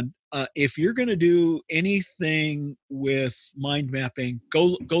 And if you're going to do anything with mind mapping,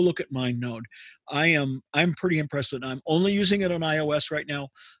 go look at MindNode. I'm pretty impressed with it. I'm only using it on iOS right now.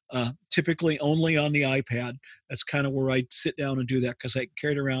 Typically only on the iPad. That's kind of where I sit down and do that because I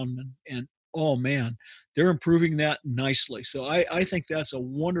carry it around and oh man, they're improving that nicely. So I think that's a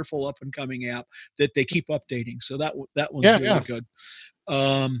wonderful up and coming app that they keep updating. So that one's Yeah, really yeah. good.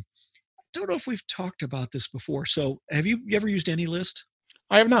 Don't know if we've talked about this before. So have you ever used AnyList?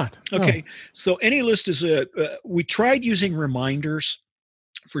 I have not. No. Okay, so AnyList is we tried using reminders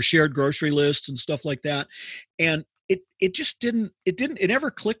for shared grocery lists and stuff like that, and it just it never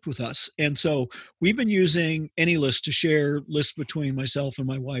clicked with us. And so we've been using AnyList to share lists between myself and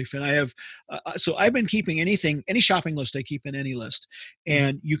my wife. And I have so I've been keeping any shopping list I keep in AnyList,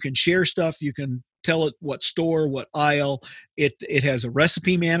 and you can share stuff. You can tell it what store, what aisle. It has a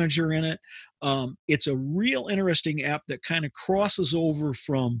recipe manager in it. It's a real interesting app that kind of crosses over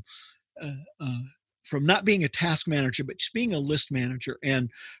from not being a task manager, but just being a list manager, and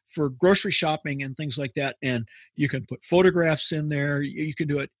for grocery shopping and things like that. And you can put photographs in there. You can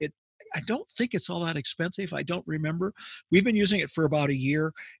do it. I don't think it's all that expensive. I don't remember. We've been using it for about a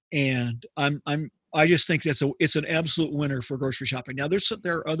year, and I just think it's an absolute winner for grocery shopping. Now there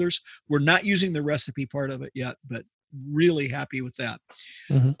are others. We're not using the recipe part of it yet, but really happy with that.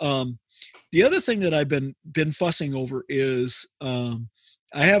 Mm-hmm. The other thing that I've been fussing over is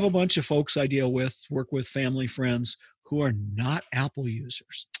I have a bunch of folks I work with, family, friends who are not Apple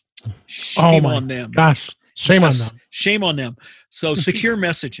users. Shame on them. Gosh, shame on them. Shame on them. So secure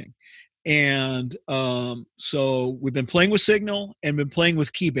messaging. And so we've been playing with Signal and been playing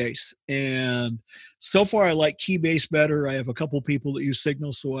with Keybase. And so far I like Keybase better. I have a couple people that use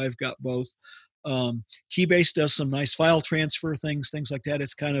Signal, so I've got both. Keybase does some nice file transfer things like that.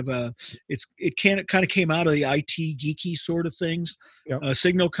 It's kind of it kind of came out of the IT geeky sort of things. Yep.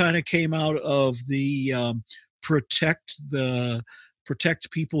 Signal kind of came out of the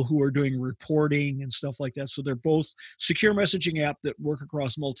protect people who are doing reporting and stuff like that. So they're both secure messaging app that work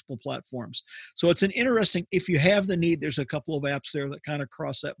across multiple platforms. So it's an interesting, if you have the need, there's a couple of apps there that kind of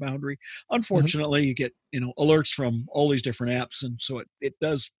cross that boundary. Unfortunately, you get, alerts from all these different apps. And so it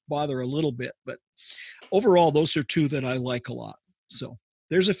does bother a little bit, but overall, those are two that I like a lot. So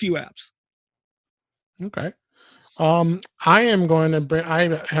there's a few apps. Okay. I am going to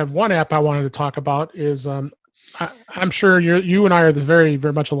I have one app I wanted to talk about is, I'm sure you and I are very,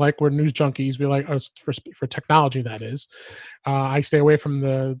 very much alike. We're news junkies. We like us for technology. That is, I stay away from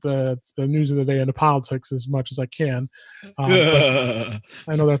the news of the day and the politics as much as I can. But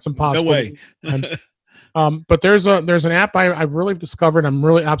I know that's impossible. No way. But there's an app I've really discovered. I'm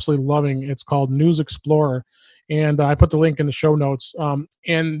really absolutely loving. It's called News Explorer, and I put the link in the show notes.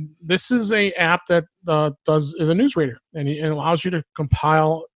 And this is a app that is a news reader, and it allows you to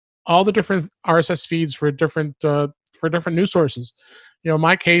compile all the different RSS feeds for different news sources. In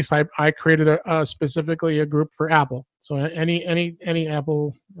my case, I created specifically a group for Apple. So any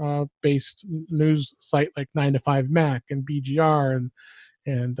Apple based news site like 9 to 5 Mac and BGR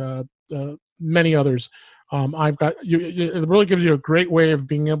and many others. I've got it really gives you a great way of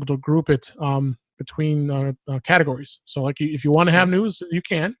being able to group it between categories. So like if you want to have news, you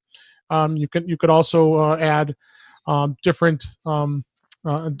can. You could also add different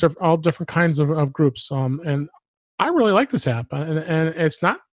all different kinds of groups. And I really like this app, and it's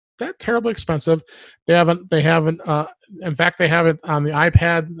not that terribly expensive. They haven't. In fact, they have it on the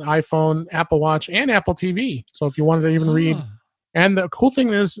iPad, iPhone, Apple Watch, and Apple TV. So if you wanted to even read, and the cool thing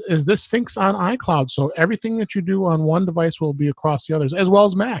is this syncs on iCloud. So everything that you do on one device will be across the others, as well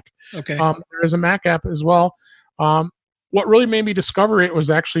as Mac. Okay. There is a Mac app as well. What really made me discover it was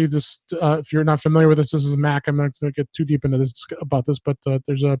actually this. If you're not familiar with this is a Mac. I'm not going to get too deep into this about this, but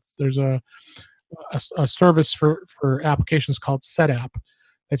there's a service for applications called SetApp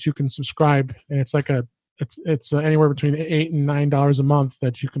that you can subscribe, and it's like it's anywhere between $8 and $9 a month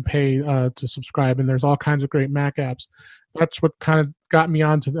that you can pay to subscribe, and there's all kinds of great Mac apps. That's what kind of got me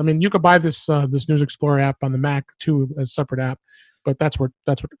onto. I mean, you could buy this News Explorer app on the Mac too as a separate app. But that's what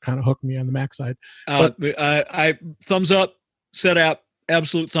kind of hooked me on the Mac side. I thumbs up, SetApp,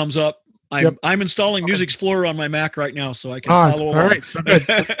 absolute thumbs up. I'm installing News Explorer on my Mac right now, so I can follow along. All right, so good.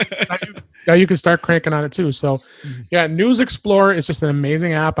 Now you can start cranking on it too. So, yeah, News Explorer is just an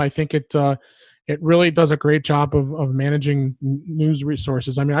amazing app. I think it really does a great job of managing news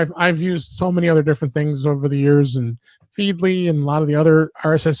resources. I mean, I've used so many other different things over the years, and Feedly and a lot of the other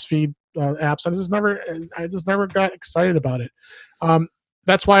RSS feed apps. I just never got excited about it.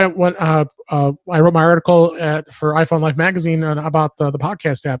 That's why when I wrote my article for iPhone Life magazine about the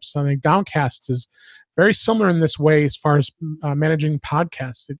podcast apps. I think Downcast is very similar in this way as far as managing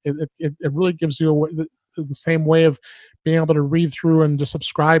podcasts. It really gives you the same way of being able to read through and just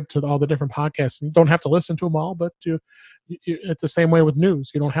subscribe to all the different podcasts. You don't have to listen to them all, but it's the same way with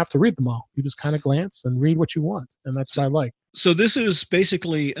news. You don't have to read them all. You just kind of glance and read what you want, and that's what I like. So this is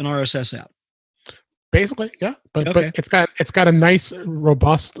basically an RSS app. Basically, yeah, but it's got a nice,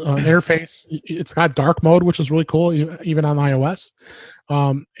 robust interface. It's got dark mode, which is really cool, even on iOS.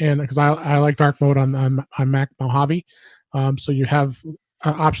 And because I like dark mode on Mac Mojave, so you have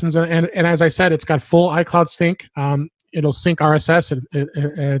options, and as I said, it's got full iCloud sync. It'll sync RSS.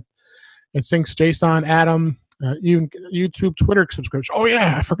 It syncs JSON, Atom, even YouTube, Twitter subscription. Oh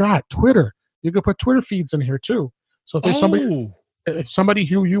yeah, I forgot Twitter. You could put Twitter feeds in here too. So if there's somebody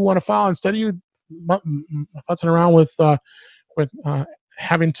who you want to follow, instead of you futzing around with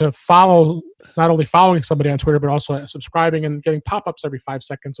having to follow, not only following somebody on Twitter, but also subscribing and getting pop-ups every 5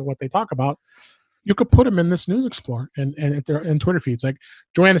 seconds of what they talk about, you could put them in this News Explorer and in Twitter feeds. Like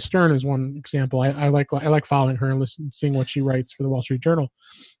Joanna Stern is one example. I like following her and seeing what she writes for the Wall Street Journal.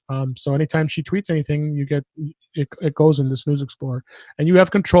 So anytime she tweets anything, you get it goes in this News Explorer, and you have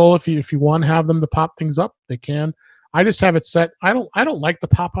control. If you want to have them to pop things up, they can. I just have it set. I don't like the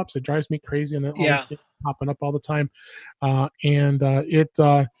pop-ups. It drives me crazy, and all these things popping up all the time.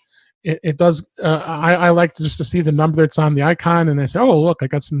 It does. I like just to see the number that's on the icon, and I say, "Oh, look, I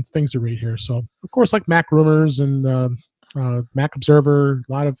got some things to read here." So, of course, like Mac Rumors and Mac Observer,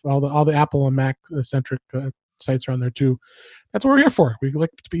 a lot of all the Apple and Mac centric sites are on there too. That's what we're here for. We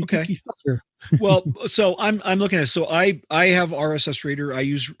like to be geeky stuff here. Well, so I'm looking at it. So I have RSS Reader. I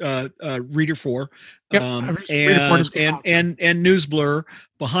use Reader 4, and NewsBlur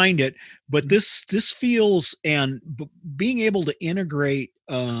behind it. But this feels, and being able to integrate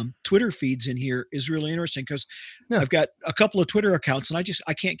Twitter feeds in here is really interesting, because I've got a couple of Twitter accounts and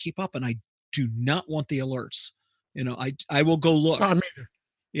I can't keep up, and I do not want the alerts. I will go look.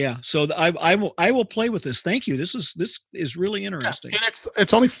 Yeah, so I will play with this. Thank you. This is really interesting. And it's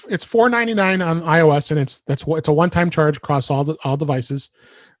 $4.99 on iOS, and it's a one-time charge across all devices.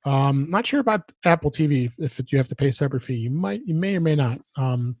 Not sure about Apple TV if you have to pay a separate fee. You may or may not.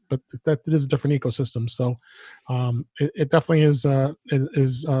 But that it is a different ecosystem. So it definitely is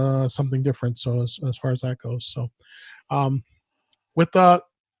something different. So as far as that goes, so with the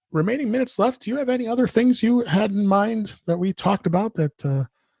remaining minutes left, do you have any other things you had in mind that we talked about that?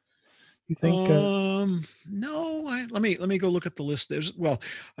 You think? No. Let me go look at the list.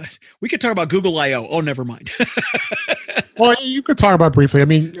 We could talk about Google I/O. Oh, never mind. Well, you could talk about briefly. I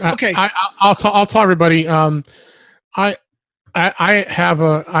mean, okay. I'll tell everybody. I have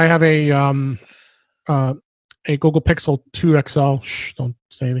a Google Pixel 2 XL. Shh, don't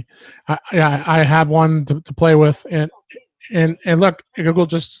say anything. I have one to play with, and look, Google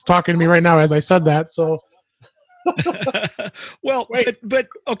just talking to me right now as I said that. So. Well, but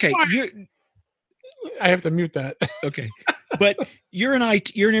okay, I have to mute that. Okay, but you're in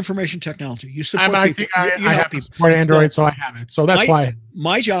information technology. You support people. I have to support Android, so I have it. So that's why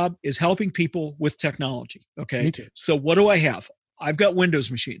my job is helping people with technology. Okay, me too. So what do I have? I've got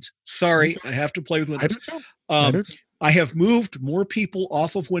Windows machines. Sorry, I have to play with Windows. I have moved more people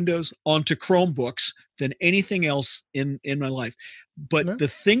off of Windows onto Chromebooks than anything else in my life. But the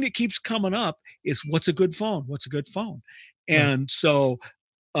thing that keeps coming up is, what's a good phone? What's a good phone? And so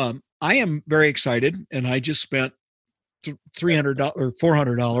I am very excited, and I just spent $300 or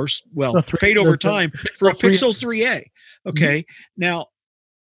 $400. Well, paid over time for a Pixel 3a. Okay. Now,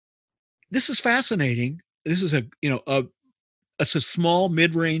 this is fascinating. This is it's a small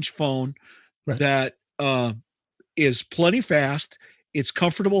mid-range phone that is plenty fast. It's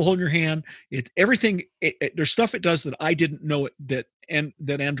comfortable holding your hand. There's stuff it does that I didn't know that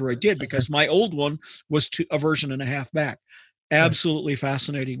Android did, because my old one was a version and a half back. Absolutely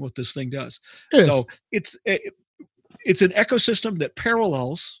fascinating what this thing does. So it's an ecosystem that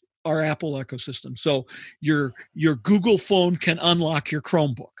parallels our Apple ecosystem. So your Google phone can unlock your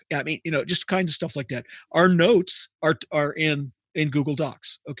Chromebook. I mean, just kinds of stuff like that. Our notes are in Google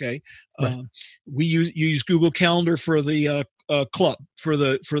Docs. Okay. We use Google Calendar for the club, for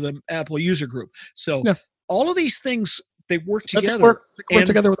the Apple user group. So all of these things, they work together. They work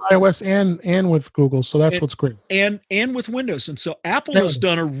together with iOS and with Google. So that's what's great. And with Windows. And so Apple has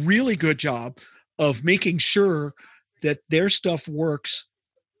done a really good job of making sure that their stuff works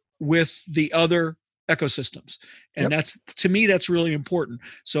with the other ecosystems. And to me, that's really important.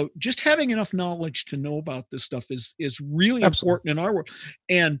 So just having enough knowledge to know about this stuff is really important in our world,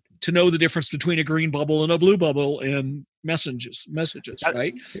 and to know the difference between a green bubble and a blue bubble and messages,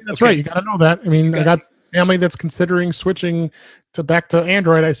 right? That's right. You got to know that. I mean, I got family that's considering switching back to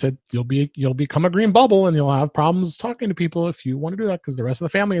Android. I said, you'll become a green bubble, and you'll have problems talking to people if you want to do that, because the rest of the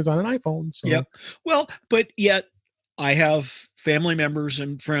family is on an iPhone. So. Yep. Well, but yet I have family members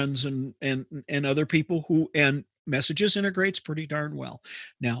and friends and other people and Messages integrates pretty darn well.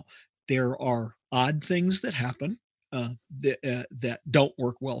 Now, there are odd things that happen that don't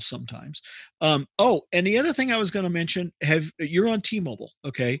work well sometimes. And the other thing I was going to mention, you're on T-Mobile,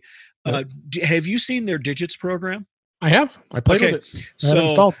 okay? Have you seen their Digits program? I have. I played Okay. with it. I have it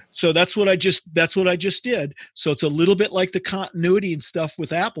installed. So that's what I just did. So it's a little bit like the continuity and stuff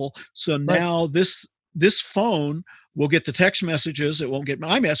with Apple. So now this phone will get the text messages. It won't get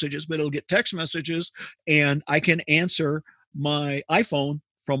my messages, but it'll get text messages, and I can answer my iPhone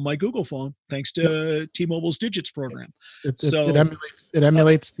from my Google phone thanks to T-Mobile's Digits program. It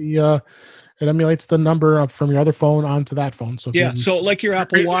emulates the number from your other phone onto that phone. So so like your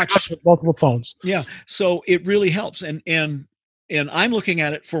Apple Watch with multiple phones. Yeah, so it really helps, and I'm looking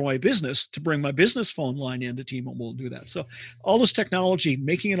at it for my business to bring my business phone line into T-Mobile and do that. So all this technology,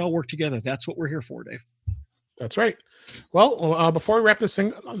 making it all work together, that's what we're here for, Dave. That's right. Well, before we wrap this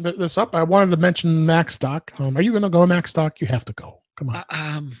up, I wanted to mention MacStock. Are you going to go MacStock? You have to go. Come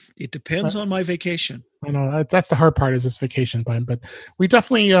on. It depends on my vacation. I know that's the hard part, is this vacation time, but we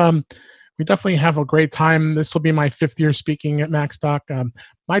definitely have a great time. This will be my 5th year speaking at MacStock.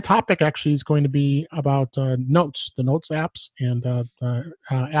 My topic actually is going to be about Notes, the Notes apps, and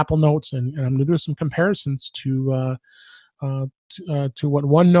Apple Notes, and I'm going to do some comparisons to what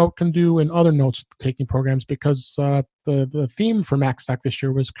OneNote can do and other note-taking programs, because the theme for MacStock this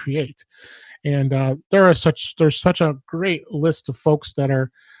year was Create, and there's such a great list of folks that are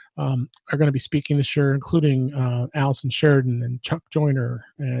going to be speaking this year, including Allison Sheridan and Chuck Joyner,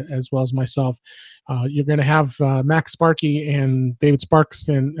 as well as myself. You're going to have Mac Sparky and David Sparks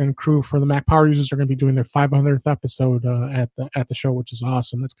and crew for the Mac Power Users are going to be doing their 500th episode at the show, which is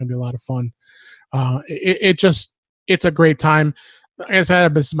awesome. That's going to be a lot of fun. It's a great time. Like I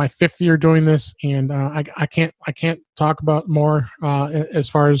said, this is my 5th year doing this, and I can't talk about more as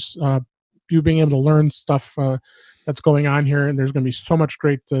far as you being able to learn stuff that's going on here. And there's going to be so much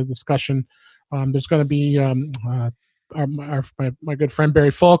great discussion. There's going to be my good friend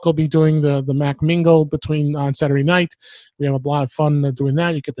Barry Falk will be doing the Mac Mingle on Saturday night. We have a lot of fun doing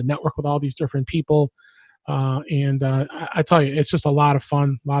that. You get to network with all these different people. And I tell you, it's just a lot of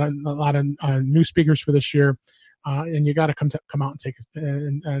fun. A lot of new speakers for this year. And you got to come out and take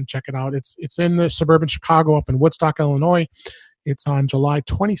and check it out. It's in the suburban Chicago, up in Woodstock, Illinois. It's on July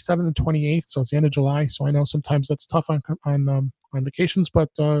 27th and 28th, so it's the end of July. So I know sometimes that's tough on vacations, but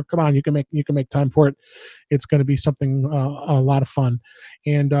come on, you can make time for it. It's going to be something a lot of fun,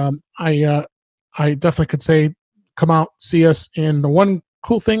 and I definitely could say come out, see us. And the one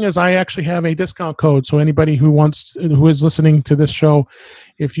cool thing is I actually have a discount code. So anybody who is listening to this show,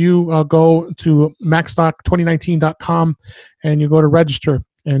 if you go to macstock2019.com and you go to register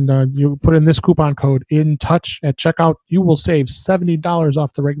and you put in this coupon code INTOUCH at checkout, you will save $70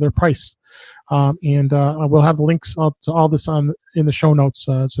 off the regular price. And we'll have the links to all this in the show notes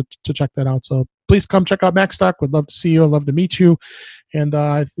to check that out. So please come check out MacStock. We'd love to see you. I'd love to meet you. And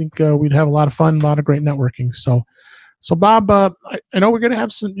I think we'd have a lot of fun, a lot of great networking. So Bob, I know we're going to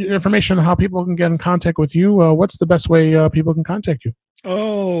have some information on how people can get in contact with you. What's the best way people can contact you?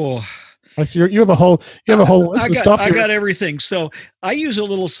 Oh, I see you have a whole list of stuff. I got everything. So I use a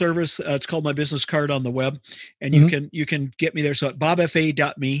little service. It's called My Business Card on the web, and you can get me there. So at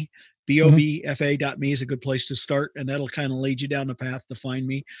bobfa.me, bobfa.me is a good place to start, and that'll kind of lead you down the path to find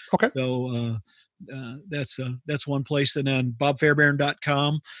me. Okay. So that's one place. And then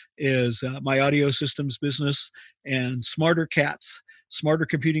bobfairbairn.com is my audio systems business, and Smarter Cats, Smarter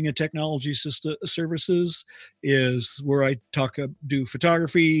Computing and Technology Services is where I do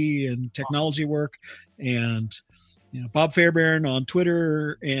photography and technology work. And Bob Fairbairn on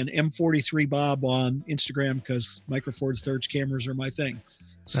Twitter and M43 Bob on Instagram, because Micro Four Thirds cameras are my thing.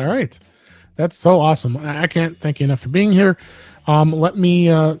 So. All right. That's so awesome. I can't thank you enough for being here. Let me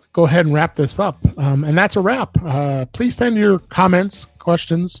go ahead and wrap this up. And that's a wrap. Please send your comments,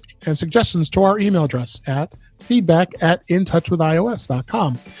 questions, and suggestions to our email address at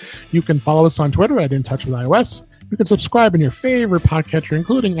feedback@intouchwithios.com. You can follow us on Twitter at InTouchWithIOS. You can subscribe in your favorite podcatcher,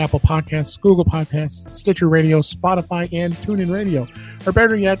 including Apple Podcasts, Google Podcasts, Stitcher Radio, Spotify, and TuneIn Radio. Or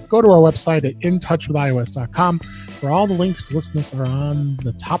better yet, go to our website at InTouchWithIOS.com, where all the links to listen to us are on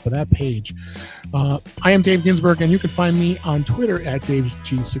the top of that page. I am Dave Ginsburg, and you can find me on Twitter at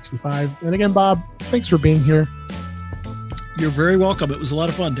DaveG65. And again, Bob, thanks for being here. You're very welcome. It was a lot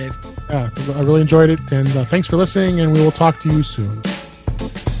of fun, Dave. Yeah, I really enjoyed it, and thanks for listening, and we will talk to you soon.